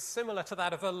bond that was similar to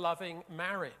that of a loving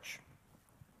marriage.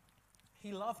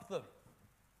 He loved them.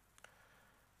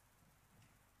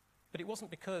 But it wasn't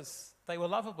because they were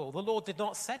lovable. The Lord did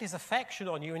not set his affection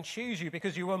on you and choose you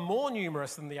because you were more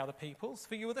numerous than the other peoples,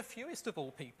 for you were the fewest of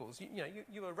all peoples.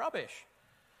 You were rubbish.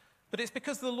 But it's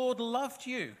because the Lord loved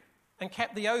you and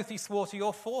kept the oath he swore to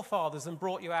your forefathers and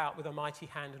brought you out with a mighty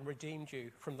hand and redeemed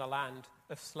you from the land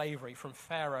of slavery, from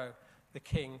Pharaoh, the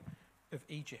king of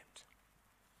Egypt.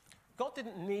 God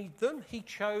didn't need them. He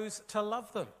chose to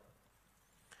love them.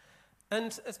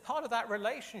 And as part of that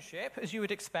relationship, as you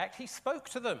would expect, he spoke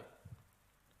to them.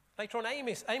 Later on,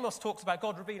 Amos talks about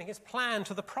God revealing his plan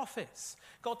to the prophets.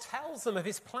 God tells them of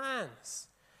his plans.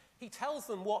 He tells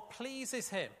them what pleases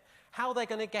him, how they're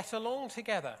going to get along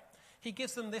together. He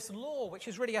gives them this law, which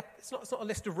is really, it's not a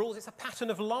list of rules, it's a pattern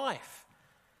of life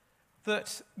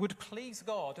that would please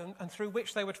God and through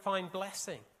which they would find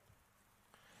blessing.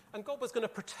 And God was going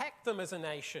to protect them as a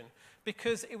nation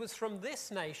because it was from this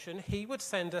nation he would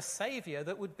send a saviour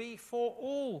that would be for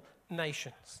all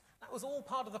nations. That was all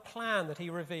part of the plan that he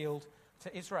revealed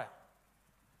to Israel.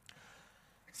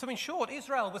 So in short,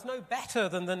 Israel was no better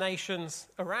than the nations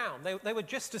around. They were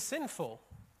just as sinful,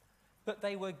 but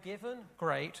they were given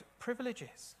great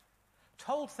privileges,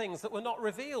 told things that were not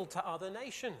revealed to other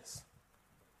nations.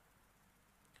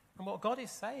 And what God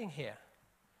is saying here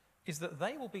is that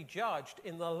they will be judged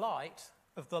in the light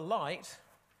of the light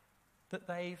that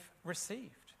they've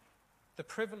received, the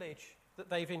privilege that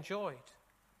they've enjoyed.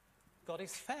 God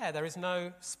is fair. There is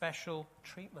no special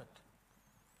treatment.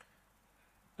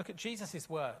 Look at Jesus'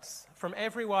 words. From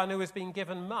everyone who has been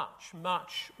given much,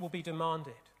 much will be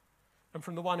demanded. And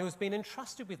from the one who has been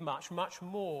entrusted with much, much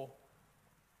more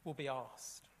will be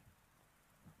asked.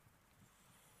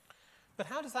 But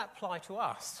how does that apply to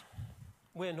us?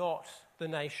 We're not the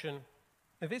nation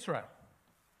of Israel.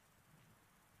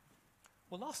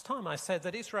 Well, last time I said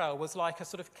that Israel was like a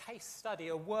sort of case study,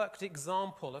 a worked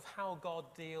example of how God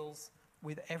deals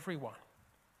with everyone.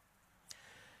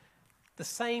 The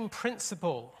same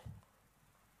principle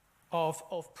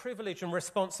of privilege and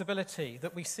responsibility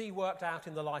that we see worked out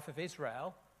in the life of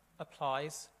Israel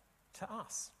applies to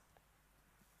us.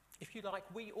 If you like,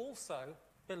 we also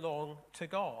belong to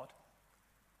God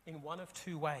in one of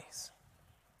two ways.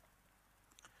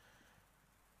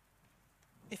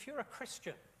 If you're a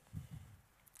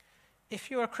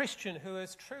Christian who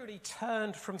has truly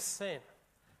turned from sin,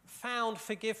 found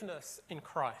forgiveness in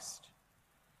Christ,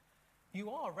 you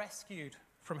are rescued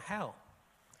from hell.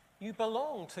 You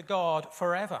belong to God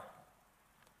forever.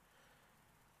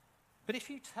 But if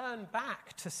you turn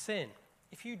back to sin,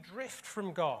 if you drift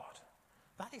from God,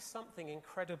 that is something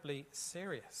incredibly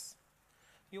serious.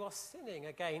 You are sinning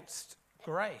against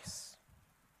grace.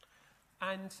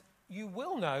 And you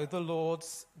will know the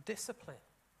Lord's discipline.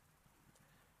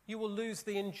 You will lose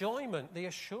the enjoyment, the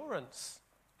assurance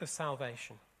of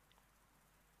salvation.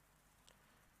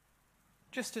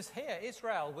 Just as here,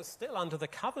 Israel was still under the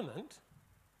covenant,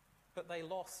 but they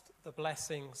lost the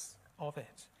blessings of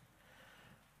it.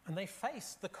 And they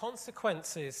faced the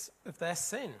consequences of their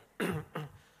sin.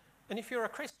 And if you're a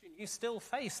Christian, you still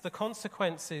face the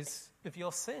consequences of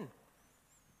your sin.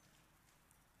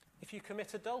 If you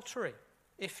commit adultery,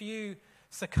 if you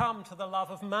succumb to the love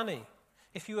of money,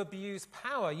 if you abuse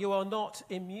power, you are not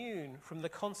immune from the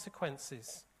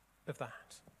consequences of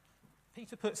that.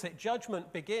 Peter puts it,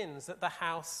 judgment begins at the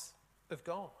house of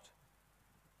God.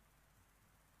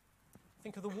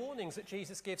 Think of the warnings that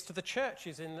Jesus gives to the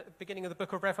churches in the beginning of the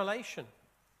book of Revelation,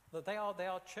 that they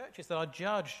are churches that are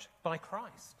judged by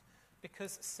Christ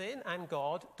because sin and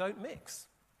God don't mix,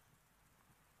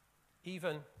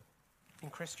 even in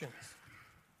Christians.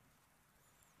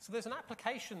 So there's an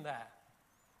application there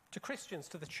to Christians,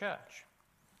 to the church.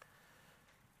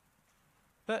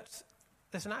 But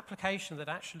there's an application that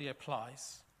actually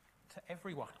applies to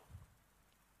everyone.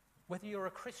 Whether you're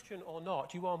a Christian or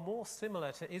not, you are more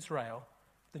similar to Israel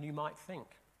than you might think.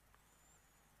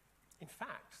 In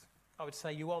fact, I would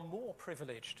say you are more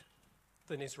privileged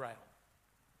than Israel.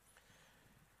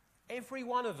 Every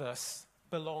one of us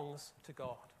belongs to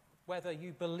God, whether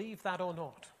you believe that or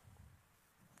not.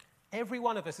 Every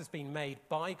one of us has been made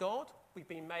by God. We've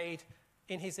been made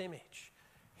in his image.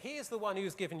 He is the one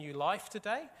who's given you life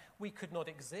today. We could not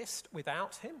exist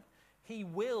without him. He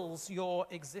wills your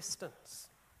existence.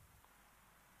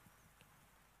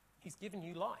 He's given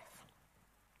you life.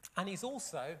 And he's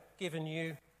also given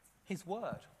you his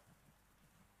word.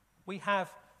 We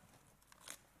have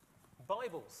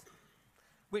Bibles,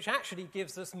 which actually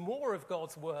gives us more of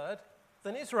God's word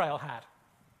than Israel had.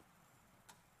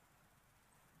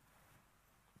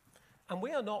 And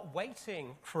we are not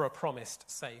waiting for a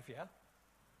promised Saviour.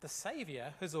 The Saviour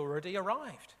has already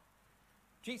arrived.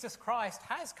 Jesus Christ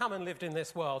has come and lived in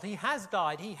this world. He has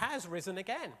died. He has risen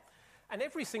again. And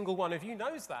every single one of you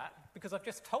knows that because I've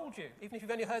just told you, even if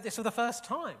you've only heard this for the first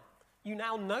time, you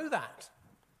now know that.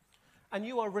 And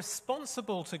you are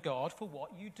responsible to God for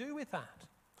what you do with that.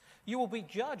 You will be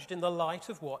judged in the light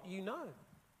of what you know.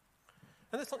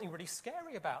 And there's something really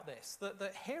scary about this,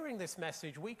 that hearing this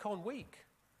message week on week,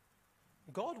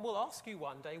 God will ask you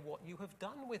one day what you have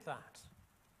done with that.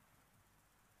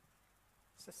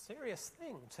 It's a serious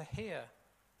thing to hear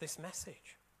this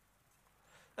message.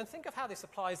 And think of how this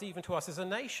applies even to us as a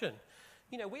nation.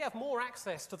 You know, we have more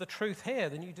access to the truth here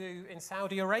than you do in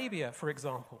Saudi Arabia, for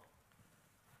example.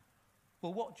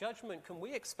 Well, what judgment can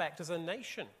we expect as a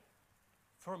nation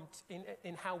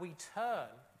in how we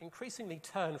increasingly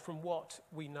turn from what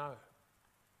we know?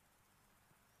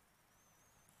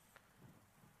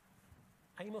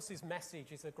 Amos's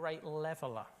message is a great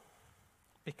leveler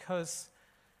because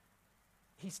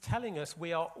he's telling us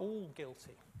we are all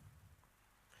guilty.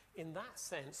 In that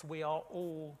sense, we are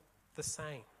all the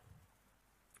same.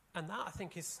 And that, I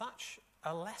think, is such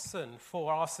a lesson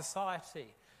for our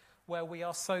society where we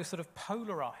are so sort of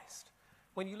polarized.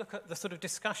 When you look at the sort of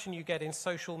discussion you get in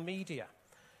social media,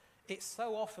 it's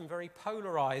so often very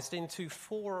polarized into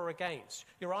for or against.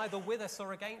 You're either with us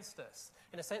or against us.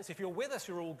 In a sense, if you're with us,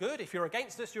 you're all good. If you're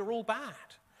against us, you're all bad.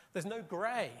 There's no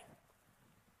grey.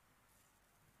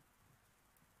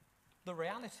 The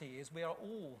reality is we are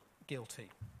all guilty.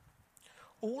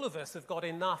 All of us have got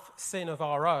enough sin of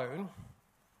our own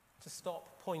to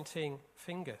stop pointing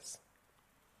fingers.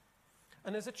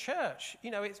 And as a church,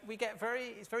 you know, it's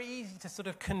very easy to sort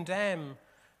of condemn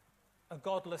a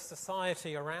godless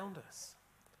society around us.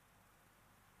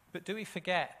 But do we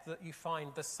forget that you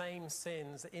find the same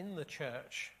sins in the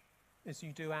church as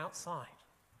you do outside?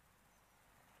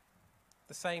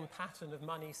 The same pattern of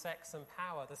money, sex, and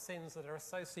power, the sins that are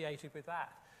associated with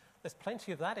that. There's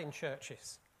plenty of that in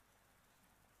churches.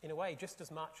 In a way, just as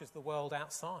much as the world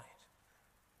outside.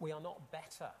 We are not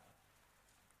better.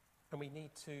 And we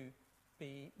need to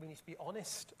be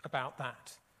honest about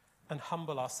that and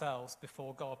humble ourselves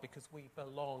before God because we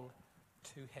belong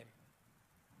to him.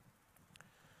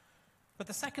 But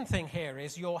the second thing here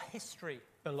is your history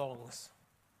belongs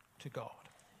to God.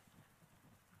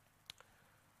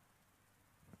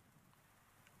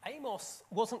 Amos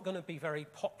wasn't going to be very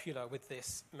popular with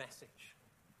this message.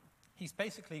 He's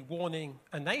basically warning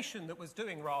a nation that was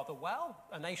doing rather well,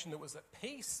 a nation that was at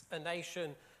peace, a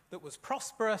nation that was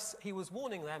prosperous. He was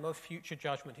warning them of future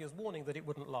judgment. He was warning that it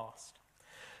wouldn't last.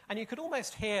 And you could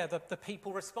almost hear the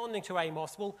people responding to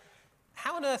Amos, well,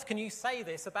 how on earth can you say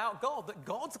this about God, that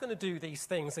God's going to do these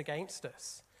things against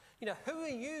us? You know, who are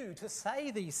you to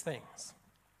say these things?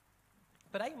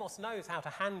 But Amos knows how to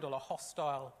handle a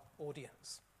hostile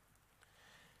audience.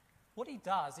 What he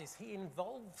does is he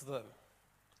involves them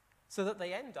so that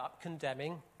they end up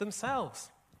condemning themselves.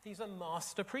 He's a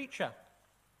master preacher.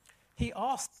 He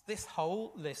asks this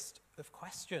whole list of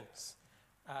questions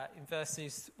in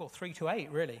verses 3 to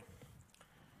 8, really.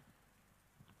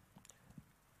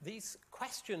 These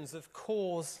questions of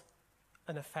cause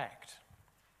and effect.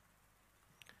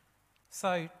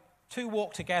 So, two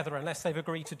walk together unless they've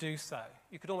agreed to do so.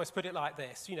 You could almost put it like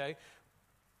this, you know,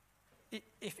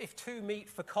 if two meet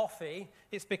for coffee,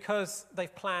 it's because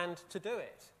they've planned to do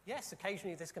it. Yes,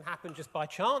 occasionally this can happen just by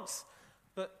chance,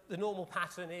 but the normal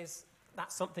pattern is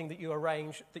that's something that you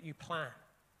arrange, that you plan.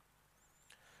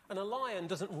 And a lion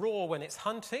doesn't roar when it's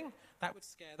hunting. That would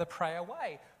scare the prey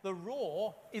away. The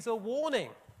roar is a warning,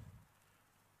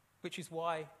 which is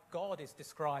why God is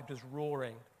described as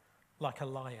roaring like a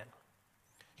lion.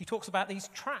 He talks about these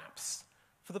traps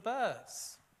for the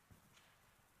birds.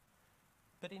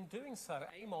 But in doing so,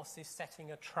 Amos is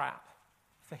setting a trap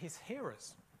for his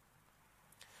hearers.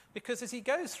 Because as he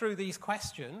goes through these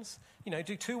questions, you know,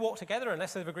 do two walk together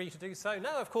unless they've agreed to do so?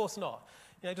 No, of course not.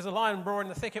 You know, does a lion roar in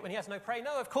the thicket when he has no prey?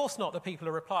 No, of course not, the people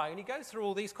are replying. And he goes through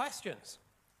all these questions.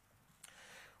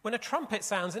 When a trumpet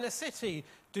sounds in a city,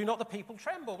 do not the people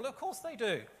tremble? Well, of course they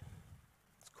do.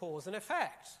 It's cause and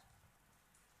effect.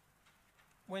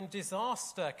 When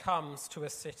disaster comes to a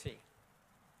city,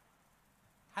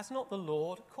 has not the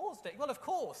Lord caused it? Well, of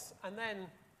course. And then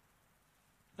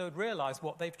they would realize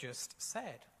what they've just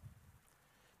said.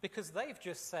 Because they've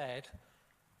just said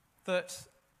that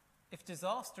if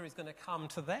disaster is going to come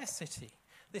to their city,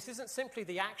 this isn't simply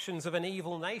the actions of an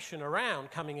evil nation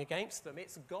around coming against them,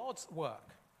 it's God's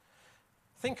work.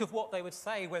 Think of what they would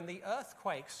say when the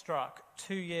earthquake struck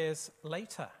 2 years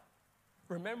later,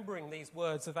 remembering these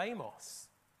words of Amos.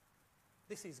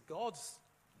 This is God's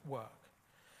work.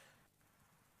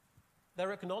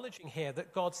 They're acknowledging here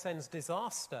that God sends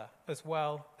disaster as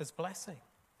well as blessing.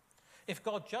 If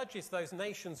God judges those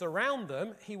nations around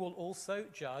them, he will also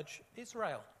judge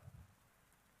Israel.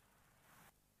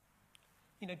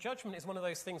 You know, judgment is one of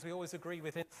those things we always agree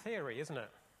with in theory, isn't it?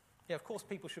 Yeah, of course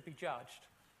people should be judged.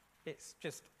 It's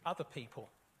just other people.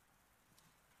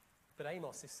 But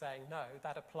Amos is saying, no,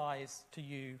 that applies to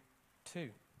you too.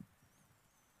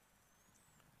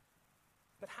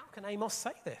 But how can Amos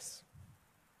say this?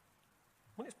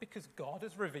 Well, it's because God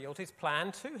has revealed his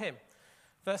plan to him.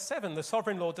 Verse 7, the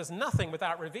sovereign Lord does nothing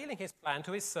without revealing his plan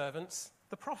to his servants,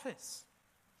 the prophets.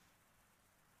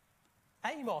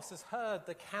 Amos has heard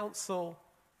the counsel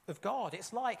of God.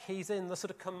 It's like he's in the sort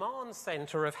of command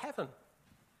center of heaven.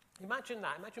 Imagine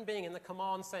that. Imagine being in the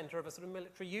command center of a sort of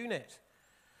military unit.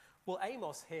 Well,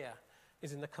 Amos here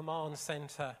is in the command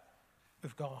center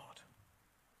of God.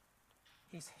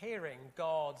 He's hearing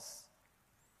God's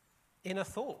inner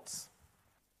thoughts.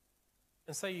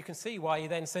 And so you can see why he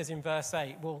then says in verse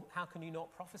 8, well, how can you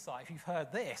not prophesy? If you've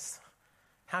heard this,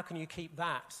 how can you keep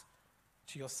that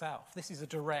to yourself? This is a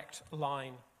direct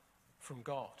line from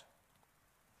God.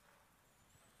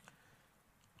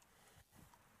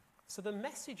 So the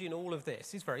message in all of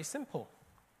this is very simple.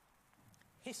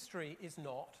 History is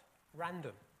not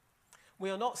random. We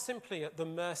are not simply at the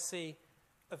mercy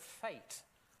of fate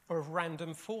or of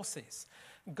random forces.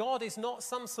 God is not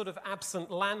some sort of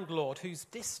absent landlord who's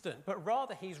distant, but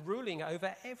rather he's ruling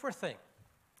over everything.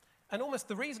 And almost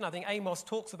the reason I think Amos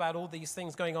talks about all these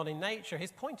things going on in nature,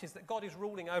 his point is that God is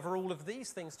ruling over all of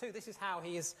these things too. This is how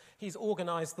he's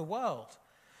organized the world.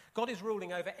 God is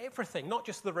ruling over everything, not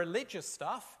just the religious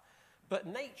stuff, but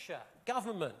nature,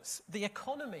 governments, the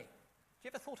economy. Have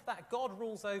you ever thought of that? God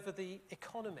rules over the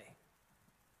economy.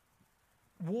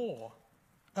 War,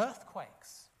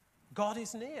 earthquakes. God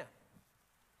is near.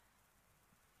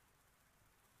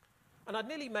 And I'd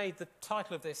nearly made the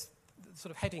title of this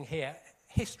sort of heading here,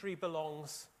 History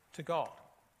Belongs to God,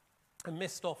 and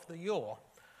missed off the your.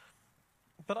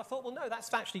 But I thought, well, no,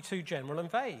 that's actually too general and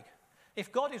vague.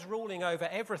 If God is ruling over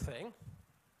everything,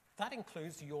 that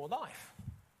includes your life,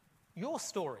 your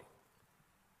story.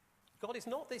 God is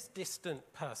not this distant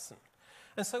person.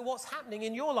 And so what's happening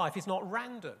in your life is not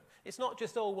random. It's not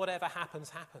just, oh, whatever happens,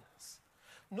 happens.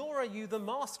 Nor are you the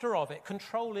master of it,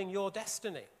 controlling your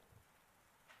destiny.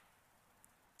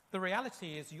 The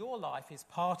reality is your life is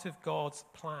part of God's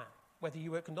plan, whether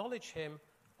you acknowledge him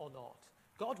or not.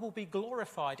 God will be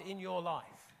glorified in your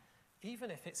life, even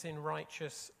if it's in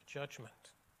righteous judgment.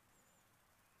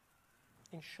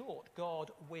 In short,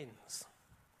 God wins,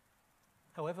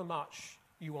 however much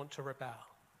you want to rebel.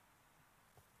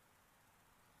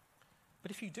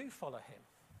 But if you do follow him,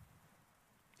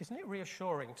 isn't it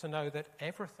reassuring to know that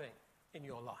everything in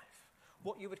your life,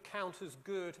 what you would count as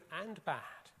good and bad,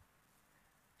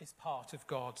 is part of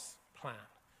God's plan?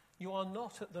 You are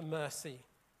not at the mercy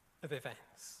of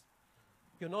events.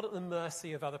 You're not at the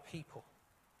mercy of other people.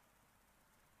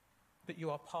 But you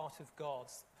are part of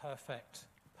God's perfect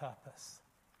purpose.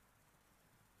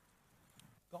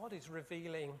 God is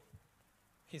revealing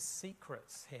his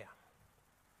secrets here.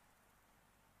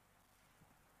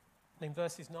 In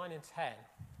verses 9 and 10,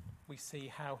 we see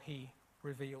how he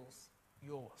reveals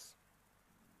yours.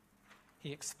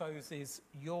 He exposes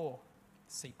your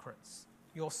secrets.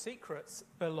 Your secrets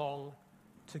belong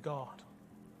to God.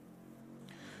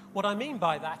 What I mean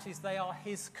by that is they are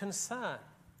his concern.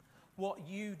 What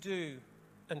you do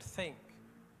and think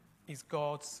is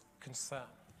God's concern.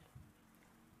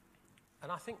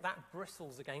 And I think that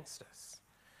bristles against us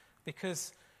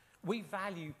because we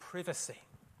value privacy,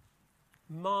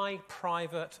 my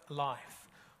private life.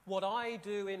 What I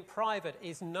do in private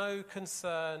is no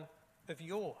concern of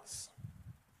yours.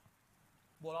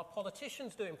 What our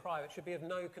politicians do in private should be of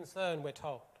no concern, we're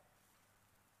told.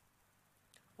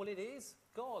 Well, it is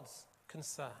God's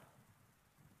concern.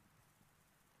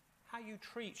 How you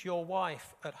treat your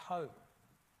wife at home,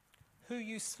 who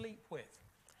you sleep with,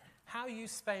 how you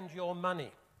spend your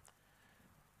money,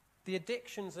 the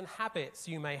addictions and habits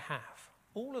you may have,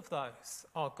 all of those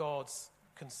are God's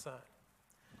concern.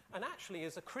 And actually,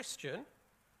 as a Christian,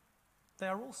 they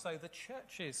are also the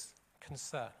church's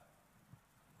concern.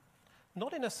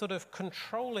 Not in a sort of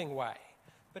controlling way,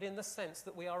 but in the sense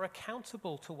that we are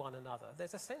accountable to one another.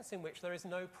 There's a sense in which there is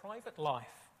no private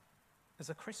life as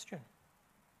a Christian.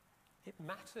 It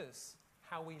matters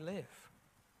how we live.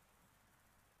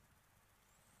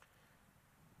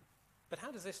 But how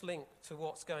does this link to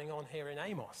what's going on here in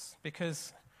Amos?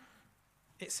 Because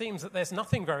it seems that there's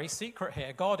nothing very secret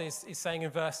here. God is saying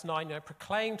in verse 9,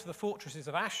 proclaim to the fortresses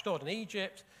of Ashdod and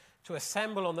Egypt, to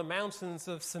assemble on the mountains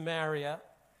of Samaria,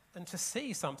 and to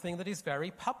see something that is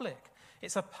very public.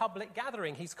 It's a public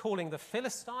gathering. He's calling the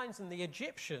Philistines and the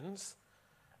Egyptians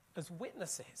as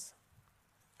witnesses.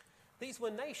 These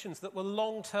were nations that were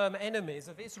long-term enemies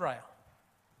of Israel,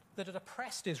 that had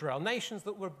oppressed Israel, nations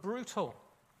that were brutal.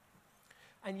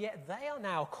 And yet they are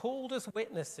now called as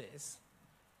witnesses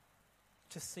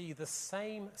to see the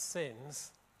same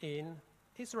sins in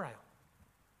Israel.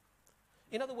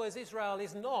 In other words, Israel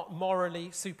is not morally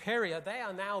superior. They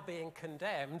are now being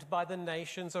condemned by the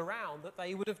nations around that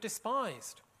they would have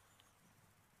despised.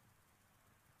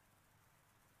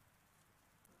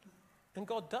 And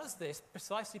God does this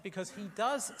precisely because he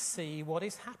does see what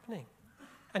is happening,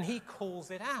 and he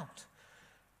calls it out.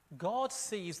 God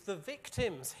sees the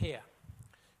victims here.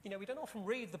 We don't often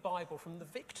read the Bible from the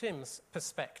victim's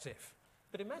perspective.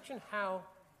 But imagine how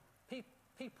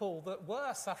people that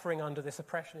were suffering under this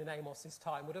oppression in Amos's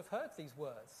time would have heard these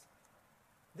words.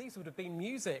 These would have been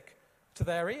music to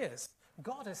their ears.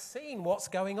 God has seen what's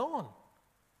going on.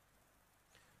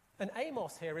 And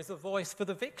Amos here is a voice for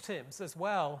the victims as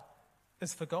well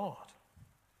as for God.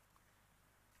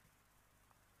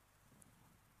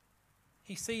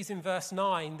 He sees in verse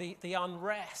 9 the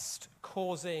unrest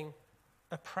causing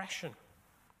oppression.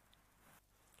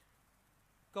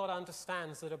 God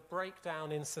understands that a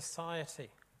breakdown in society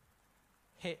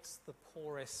hits the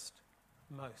poorest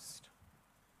most.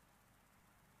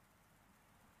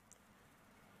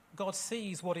 God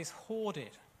sees what is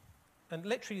hoarded. And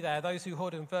literally there, those who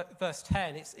hoard in verse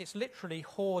 10, it's literally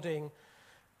hoarding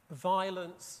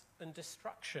violence and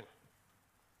destruction.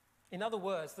 In other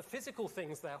words, the physical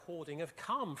things they're hoarding have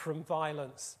come from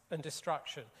violence and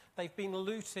destruction. They've been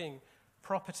looting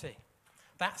property.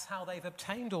 That's how they've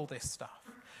obtained all this stuff.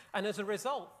 And as a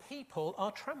result, people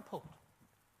are trampled.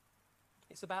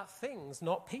 It's about things,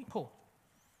 not people.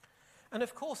 And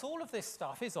of course, all of this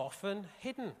stuff is often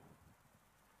hidden.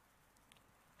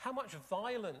 How much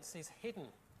violence is hidden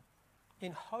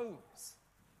in homes,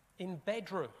 in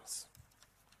bedrooms?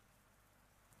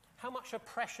 How much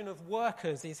oppression of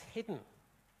workers is hidden?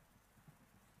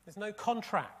 There's no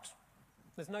contract.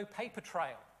 There's no paper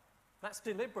trail. That's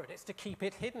deliberate. It's to keep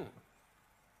it hidden.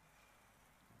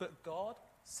 But God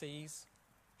sees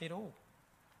it all.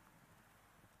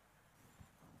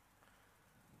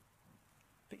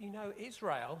 But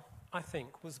Israel, I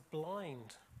think, was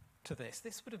blind to this.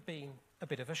 This would have been a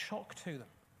bit of a shock to them.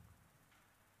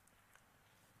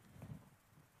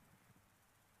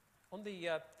 On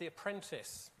The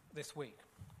Apprentice this week,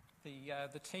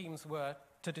 the teams were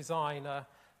to design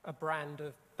a brand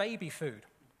of baby food.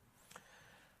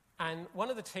 And one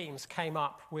of the teams came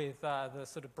up with the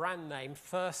sort of brand name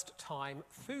First Time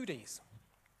Foodies,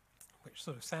 which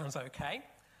sort of sounds okay.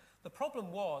 The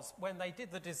problem was, when they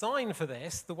did the design for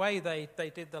this, the way they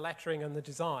did the lettering and the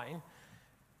design,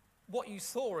 what you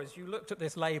saw as you looked at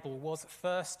this label was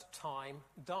First Time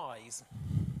Dies,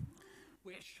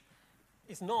 which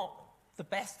is not the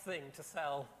best thing to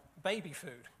sell baby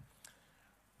food.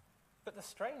 But the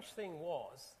strange thing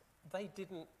was, they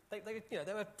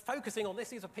were focusing on this.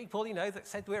 These are people, that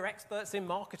said we're experts in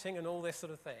marketing and all this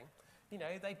sort of thing.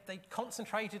 They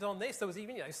concentrated on this. There was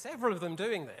even, several of them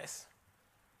doing this.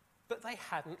 But they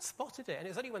hadn't spotted it. And it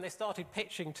was only when they started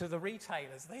pitching to the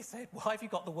retailers, they said, why have you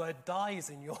got the word dies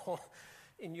in your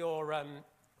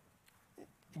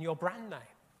brand name?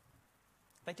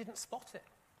 They didn't spot it.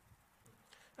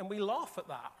 And we laugh at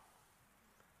that.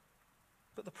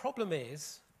 But the problem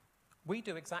is, we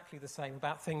do exactly the same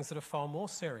about things that are far more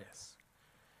serious.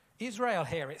 Israel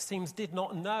here, it seems, did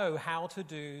not know how to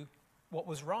do what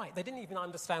was right. They didn't even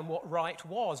understand what right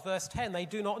was. Verse 10, they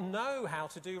do not know how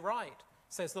to do right,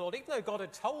 says the Lord. Even though God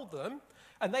had told them,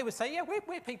 and they would say, yeah,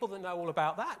 we're people that know all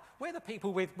about that. We're the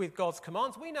people with God's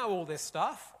commands. We know all this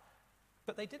stuff.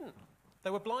 But they didn't. They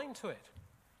were blind to it.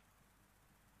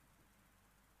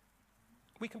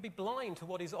 We can be blind to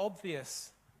what is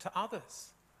obvious to others.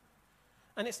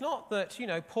 And it's not that,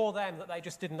 poor them, that they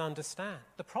just didn't understand.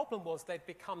 The problem was they'd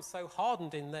become so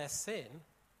hardened in their sin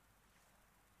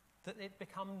that it'd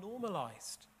become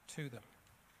normalized to them.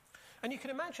 And you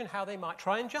can imagine how they might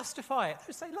try and justify it.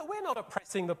 They'd say, look, we're not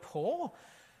oppressing the poor.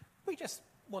 We just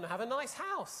want to have a nice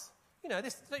house. Don't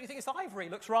you think this ivory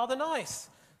looks rather nice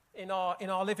in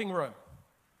our living room?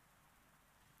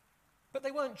 But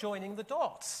they weren't joining the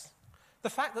dots. The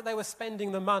fact that they were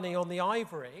spending the money on the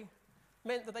ivory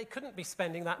meant that they couldn't be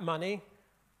spending that money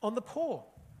on the poor.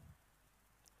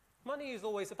 Money is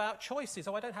always about choices.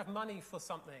 Oh, I don't have money for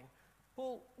something.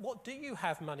 well, what do you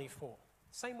have money for?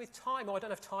 Same with time. Oh, I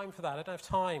don't have time for that. I don't have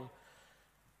time.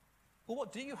 Well,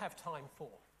 what do you have time for?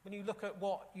 When you look at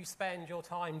what you spend your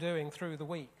time doing through the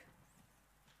week,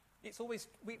 it's always,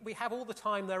 we have all the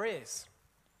time there is.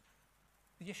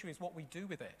 The issue is what we do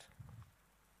with it.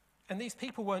 And these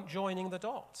people weren't joining the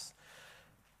dots.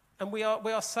 And we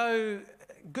are so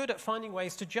good at finding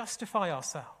ways to justify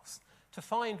ourselves, to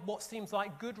find what seems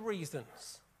like good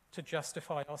reasons to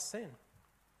justify our sin.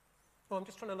 Well, I'm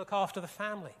just trying to look after the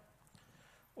family.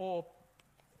 Or,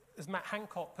 as Matt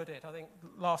Hancock put it, I think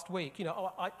last week,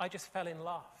 I just fell in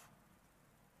love.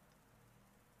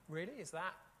 Really? Is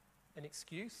that an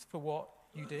excuse for what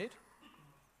you did?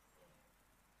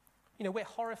 We're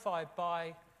horrified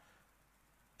by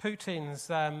Putin's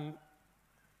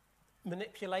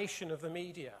manipulation of the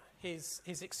media, his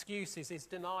excuses, his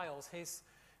denials, his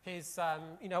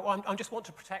I just want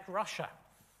to protect Russia.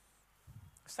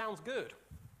 Sounds good.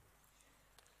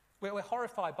 We're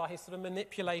horrified by his sort of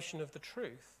manipulation of the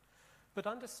truth, but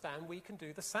understand we can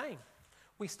do the same.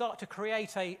 We start to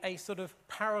create a sort of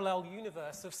parallel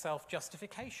universe of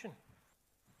self-justification.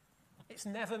 It's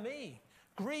never me.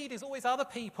 Greed is always other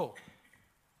people.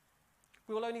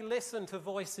 We will only listen to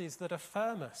voices that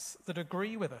affirm us, that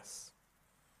agree with us.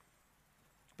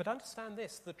 But understand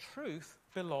this, the truth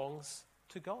belongs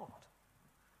to God,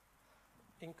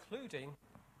 including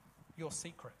your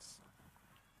secrets.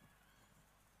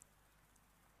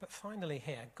 But finally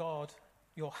here, God,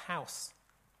 your house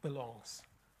belongs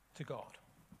to God.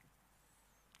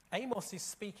 Amos is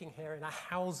speaking here in a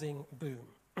housing boom.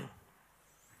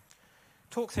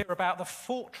 Talks here about the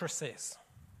fortresses,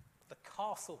 the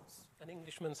castles. An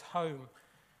Englishman's home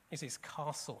is his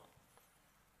castle.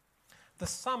 The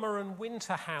summer and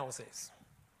winter houses.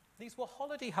 These were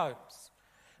holiday homes.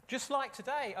 Just like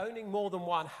today, owning more than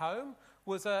one home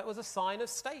was a sign of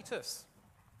status.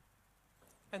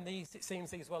 And it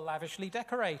seems these were lavishly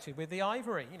decorated with the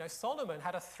ivory. Solomon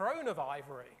had a throne of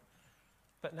ivory.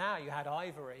 But now you had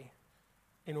ivory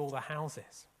in all the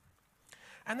houses.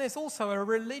 And there's also a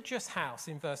religious house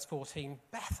in verse 14,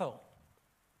 Bethel.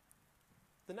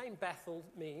 The name Bethel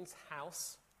means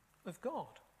house of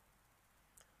God.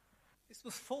 This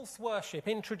was false worship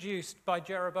introduced by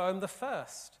Jeroboam I,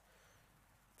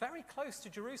 very close to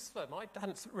Jerusalem. I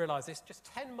hadn't realized this, just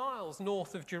 10 miles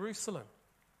north of Jerusalem.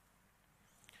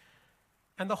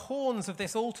 And the horns of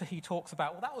this altar he talks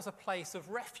about, well, that was a place of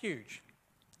refuge.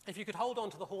 If you could hold on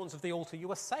to the horns of the altar, you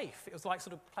were safe. It was like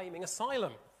sort of claiming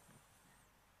asylum.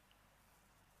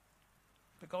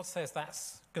 But God says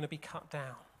that's going to be cut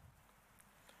down.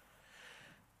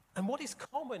 And what is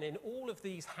common in all of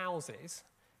these houses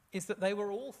is that they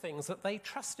were all things that they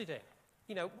trusted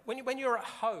in. When you're at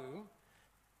home,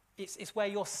 it's where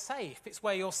you're safe, it's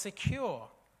where you're secure.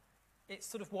 It's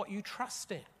sort of what you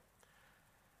trust in.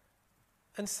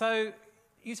 And so,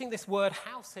 using this word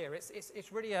house here,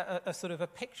 it's really a sort of a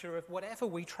picture of whatever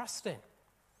we trust in.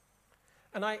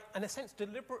 And I, in a sense,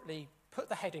 deliberately put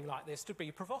the heading like this to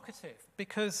be provocative,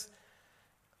 because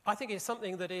I think it's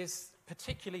something that is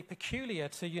particularly peculiar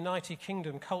to United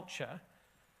Kingdom culture,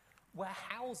 where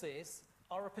houses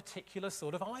are a particular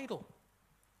sort of idol.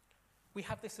 We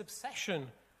have this obsession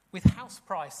with house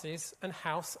prices and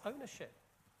house ownership.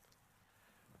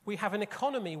 We have an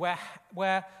economy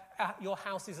where your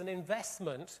house is an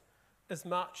investment as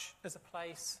much as a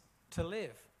place to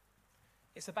live.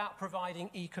 It's about providing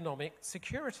economic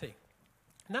security.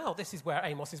 Now, this is where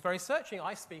Amos is very searching.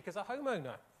 I speak as a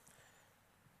homeowner.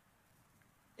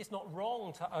 It's not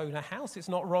wrong to own a house. It's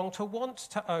not wrong to want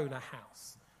to own a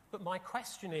house. But my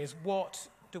question is, what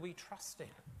do we trust in?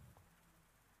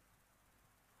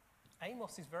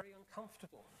 Amos is very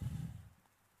uncomfortable.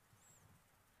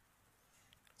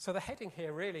 So the heading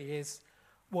here really is,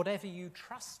 whatever you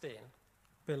trust in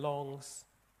belongs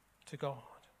to God.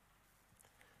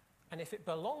 And if it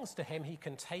belongs to him, he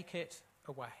can take it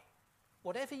away.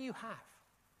 Whatever you have,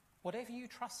 whatever you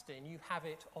trust in, you have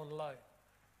it on loan.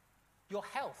 Your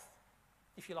health,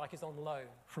 if you like, is on loan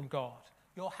from God.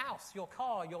 Your house, your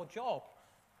car, your job,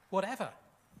 whatever,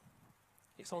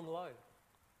 it's on loan.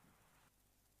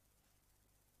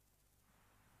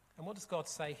 And what does God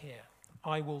say here?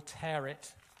 I will tear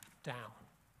it down.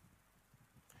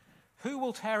 Who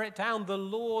will tear it down? The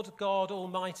Lord God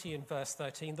Almighty in verse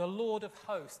 13, the Lord of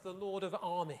hosts, the Lord of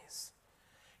armies.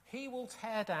 He will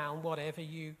tear down whatever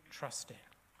you trust in.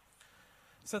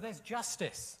 So there's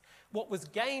justice. What was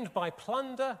gained by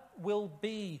plunder will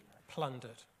be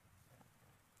plundered.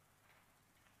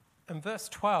 And verse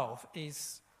 12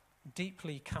 is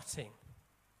deeply cutting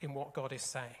in what God is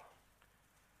saying.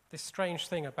 This strange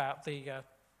thing about the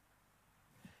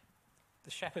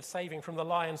the shepherd saving from the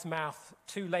lion's mouth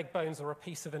 2 leg bones or a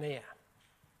piece of an ear.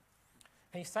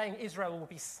 And he's saying Israel will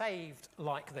be saved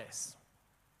like this.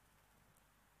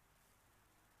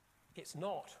 It's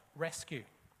not rescue.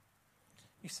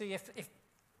 You see, if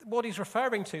what he's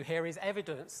referring to here is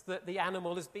evidence that the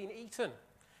animal has been eaten.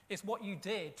 It's what you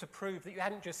did to prove that you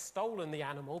hadn't just stolen the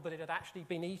animal, but it had actually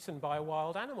been eaten by a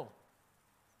wild animal.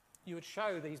 You would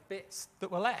show these bits that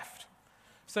were left.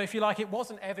 So if you like, it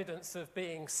wasn't evidence of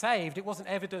being saved, it wasn't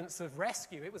evidence of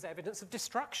rescue, it was evidence of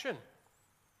destruction.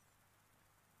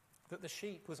 That the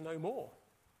sheep was no more.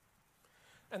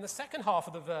 And the second half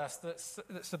of the verse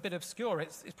that's a bit obscure,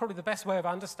 it's probably the best way of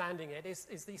understanding it,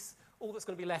 is these, all that's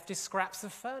going to be left is scraps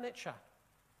of furniture.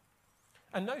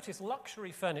 And notice,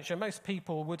 luxury furniture, most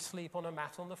people would sleep on a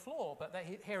mat on the floor, but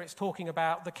here it's talking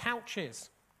about the couches.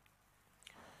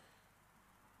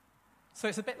 So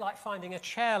it's a bit like finding a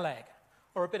chair leg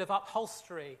or a bit of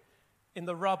upholstery in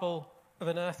the rubble of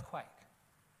an earthquake.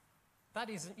 That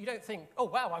isn't, you don't think, oh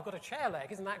wow, I've got a chair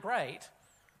leg, isn't that great?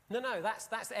 No,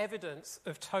 that's evidence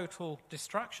of total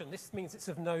destruction. This means it's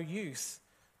of no use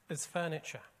as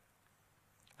furniture.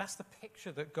 That's the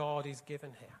picture that God is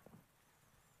given here.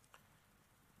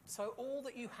 So all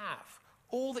that you have,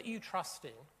 all that you trust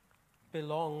in,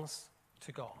 belongs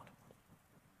to God.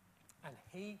 And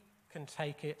he can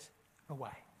take it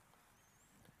away.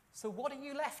 So what are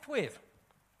you left with?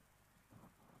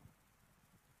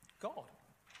 God.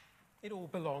 It all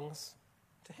belongs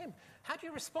to him. How do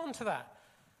you respond to that?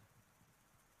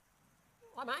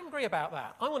 I'm angry about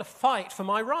that. I want to fight for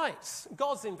my rights.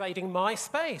 God's invading my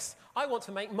space. I want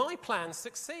to make my plans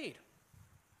succeed.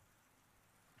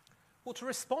 Well, to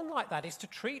respond like that is to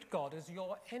treat God as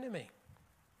your enemy.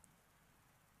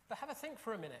 But have a think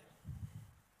for a minute.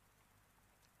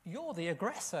 You're the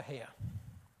aggressor here.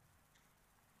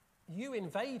 You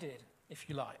invaded, if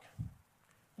you like.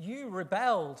 You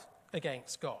rebelled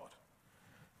against God.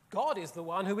 God is the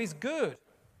one who is good.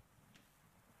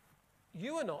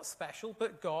 You are not special,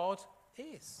 but God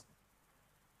is.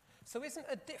 So isn't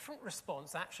a different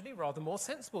response actually rather more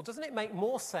sensible? Doesn't it make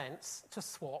more sense to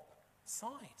swap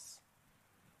sides?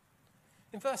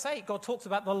 In verse 8, God talks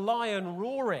about the lion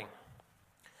roaring.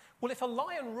 Well, if a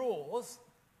lion roars,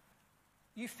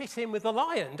 you fit in with the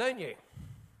lion, don't you?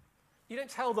 You don't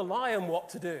tell the lion what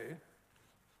to do.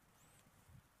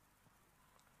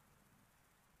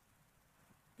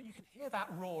 But you can hear that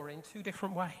roar in 2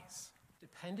 different ways,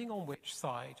 depending on which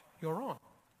side you're on.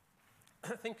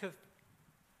 Think of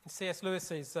C.S.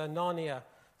 Lewis's Narnia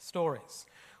stories.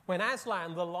 When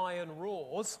Aslan the lion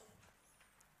roars,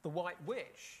 the White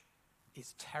Witch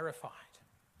is terrified.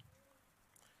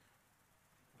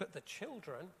 But the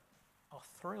children are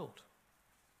thrilled.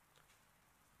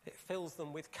 It fills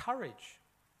them with courage,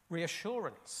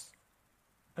 reassurance,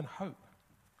 and hope.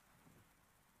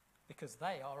 Because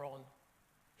they are on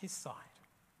his side.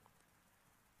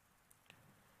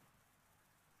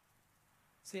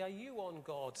 See, are you on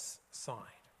God's side?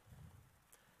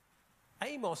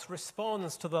 Amos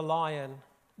responds to the lion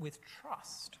with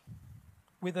trust,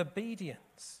 with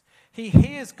obedience. He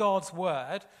hears God's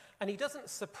word and he doesn't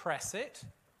suppress it.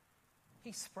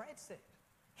 He spreads it.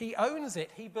 He owns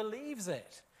it. He believes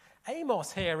it.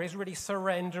 Amos here is really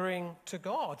surrendering to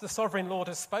God. The sovereign Lord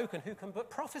has spoken. Who can but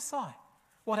prophesy?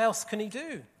 What else can he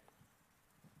do?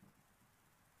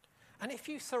 And if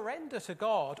you surrender to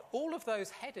God, all of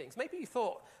those headings, maybe you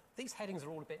thought, these headings are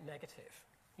all a bit negative.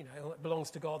 You know, it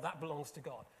belongs to God, that belongs to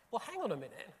God. Well, hang on a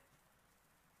minute.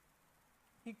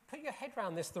 You put your head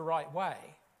around this the right way,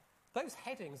 those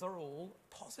headings are all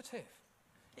positive.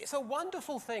 It's a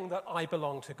wonderful thing that I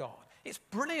belong to God. It's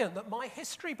brilliant that my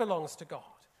history belongs to God.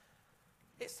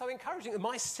 It's so encouraging that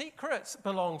my secrets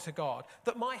belong to God,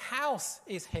 that my house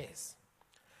is his,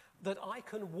 that I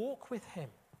can walk with him,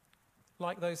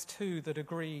 like those 2 that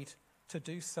agreed to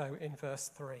do so in verse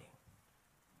 3.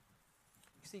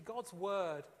 You see, God's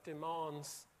word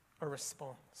demands a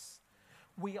response.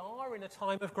 We are in a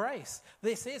time of grace.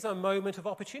 This is a moment of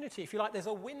opportunity. If you like, there's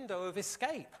a window of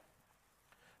escape.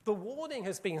 The warning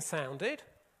has been sounded.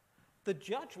 The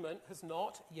judgment has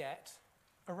not yet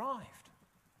arrived.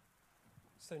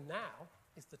 So now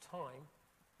is the time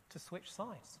to switch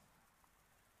sides.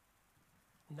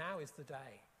 Now is the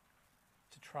day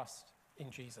to trust in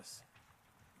Jesus.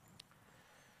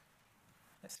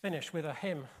 Let's finish with a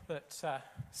hymn that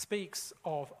speaks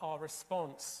of our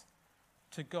response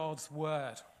to God's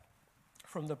word.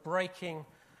 From the breaking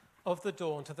of the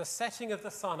dawn to the setting of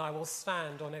the sun, I will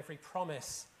stand on every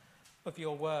promise of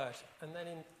your word. And then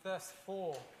in verse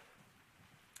 4,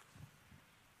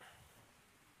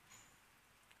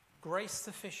 grace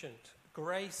sufficient,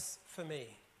 grace for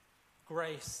me,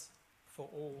 grace for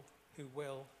all who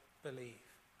will believe.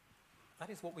 That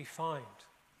is what we find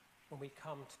when we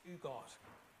come to God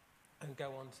and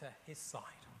go on to his side.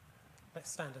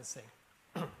 Let's stand and sing.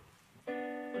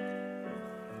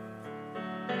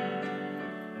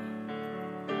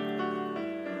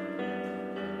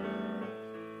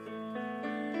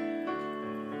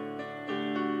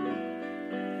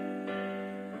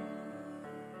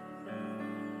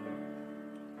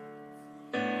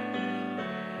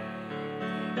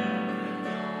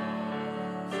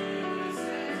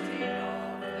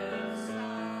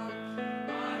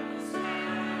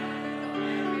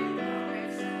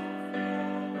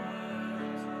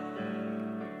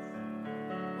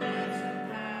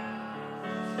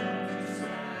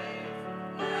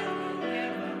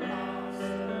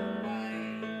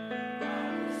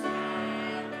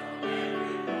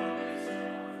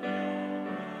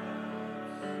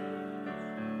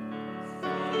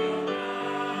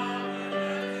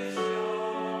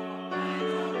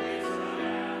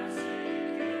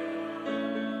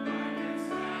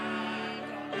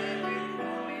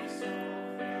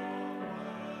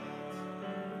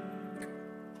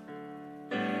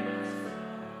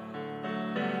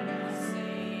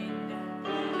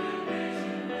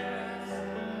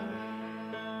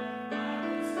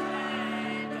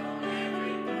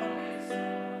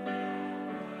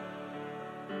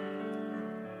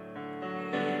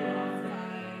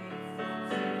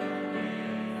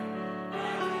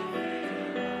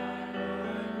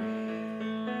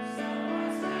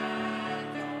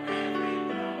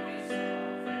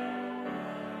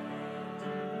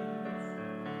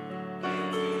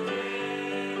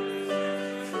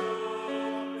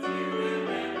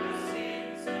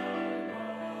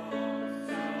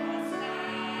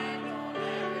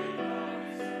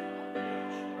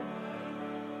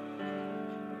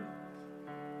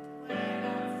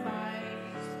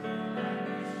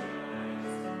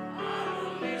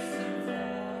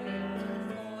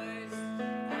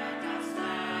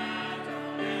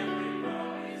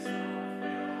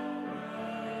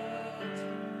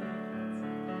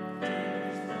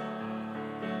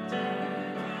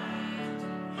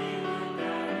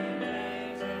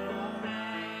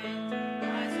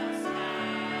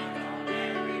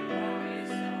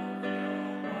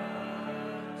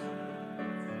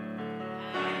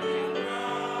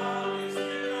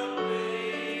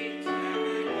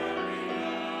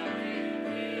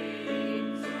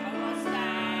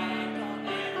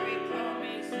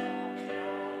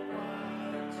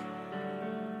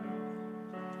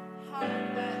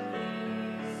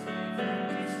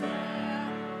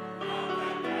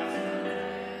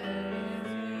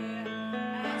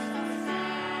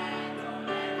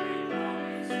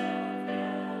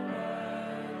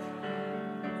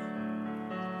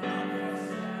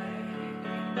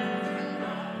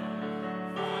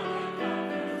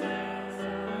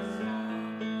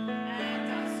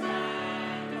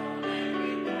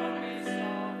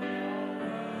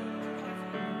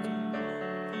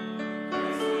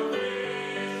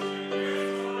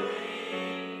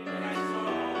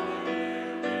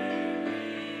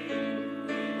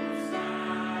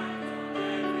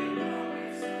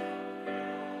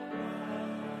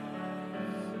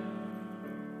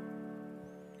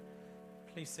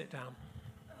 Please sit down.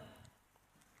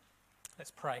 Let's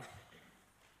pray.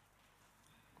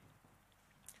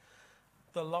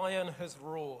 The lion has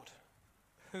roared.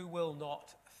 Who will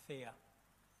not fear?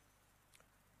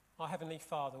 Our Heavenly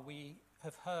Father, we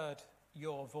have heard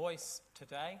your voice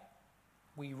today.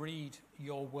 We read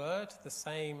your word. The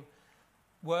same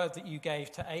word that you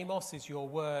gave to Amos is your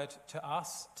word to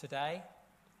us today.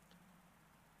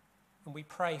 And we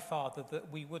pray, Father,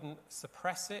 that we wouldn't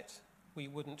suppress it. We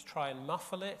wouldn't try and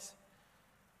muffle it.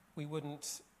 We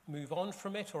wouldn't move on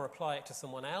from it or apply it to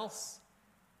someone else.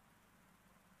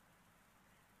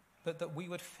 But that we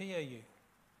would fear you.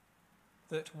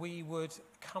 That we would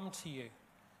come to you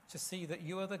to see that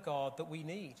you are the God that we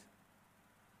need.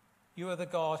 You are the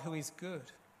God who is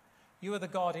good. You are the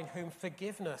God in whom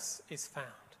forgiveness is found.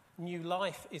 New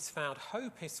life is found.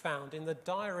 Hope is found in the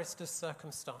direst of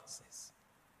circumstances.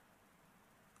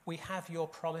 We have your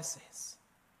promises.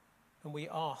 And we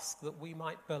ask that we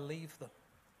might believe them,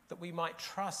 that we might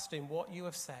trust in what you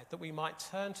have said, that we might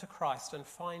turn to Christ and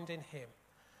find in him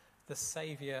the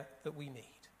Saviour that we need.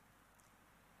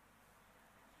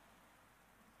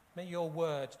 May your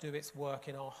word do its work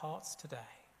in our hearts today,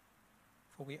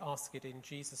 for we ask it in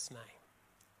Jesus' name.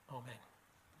 Amen.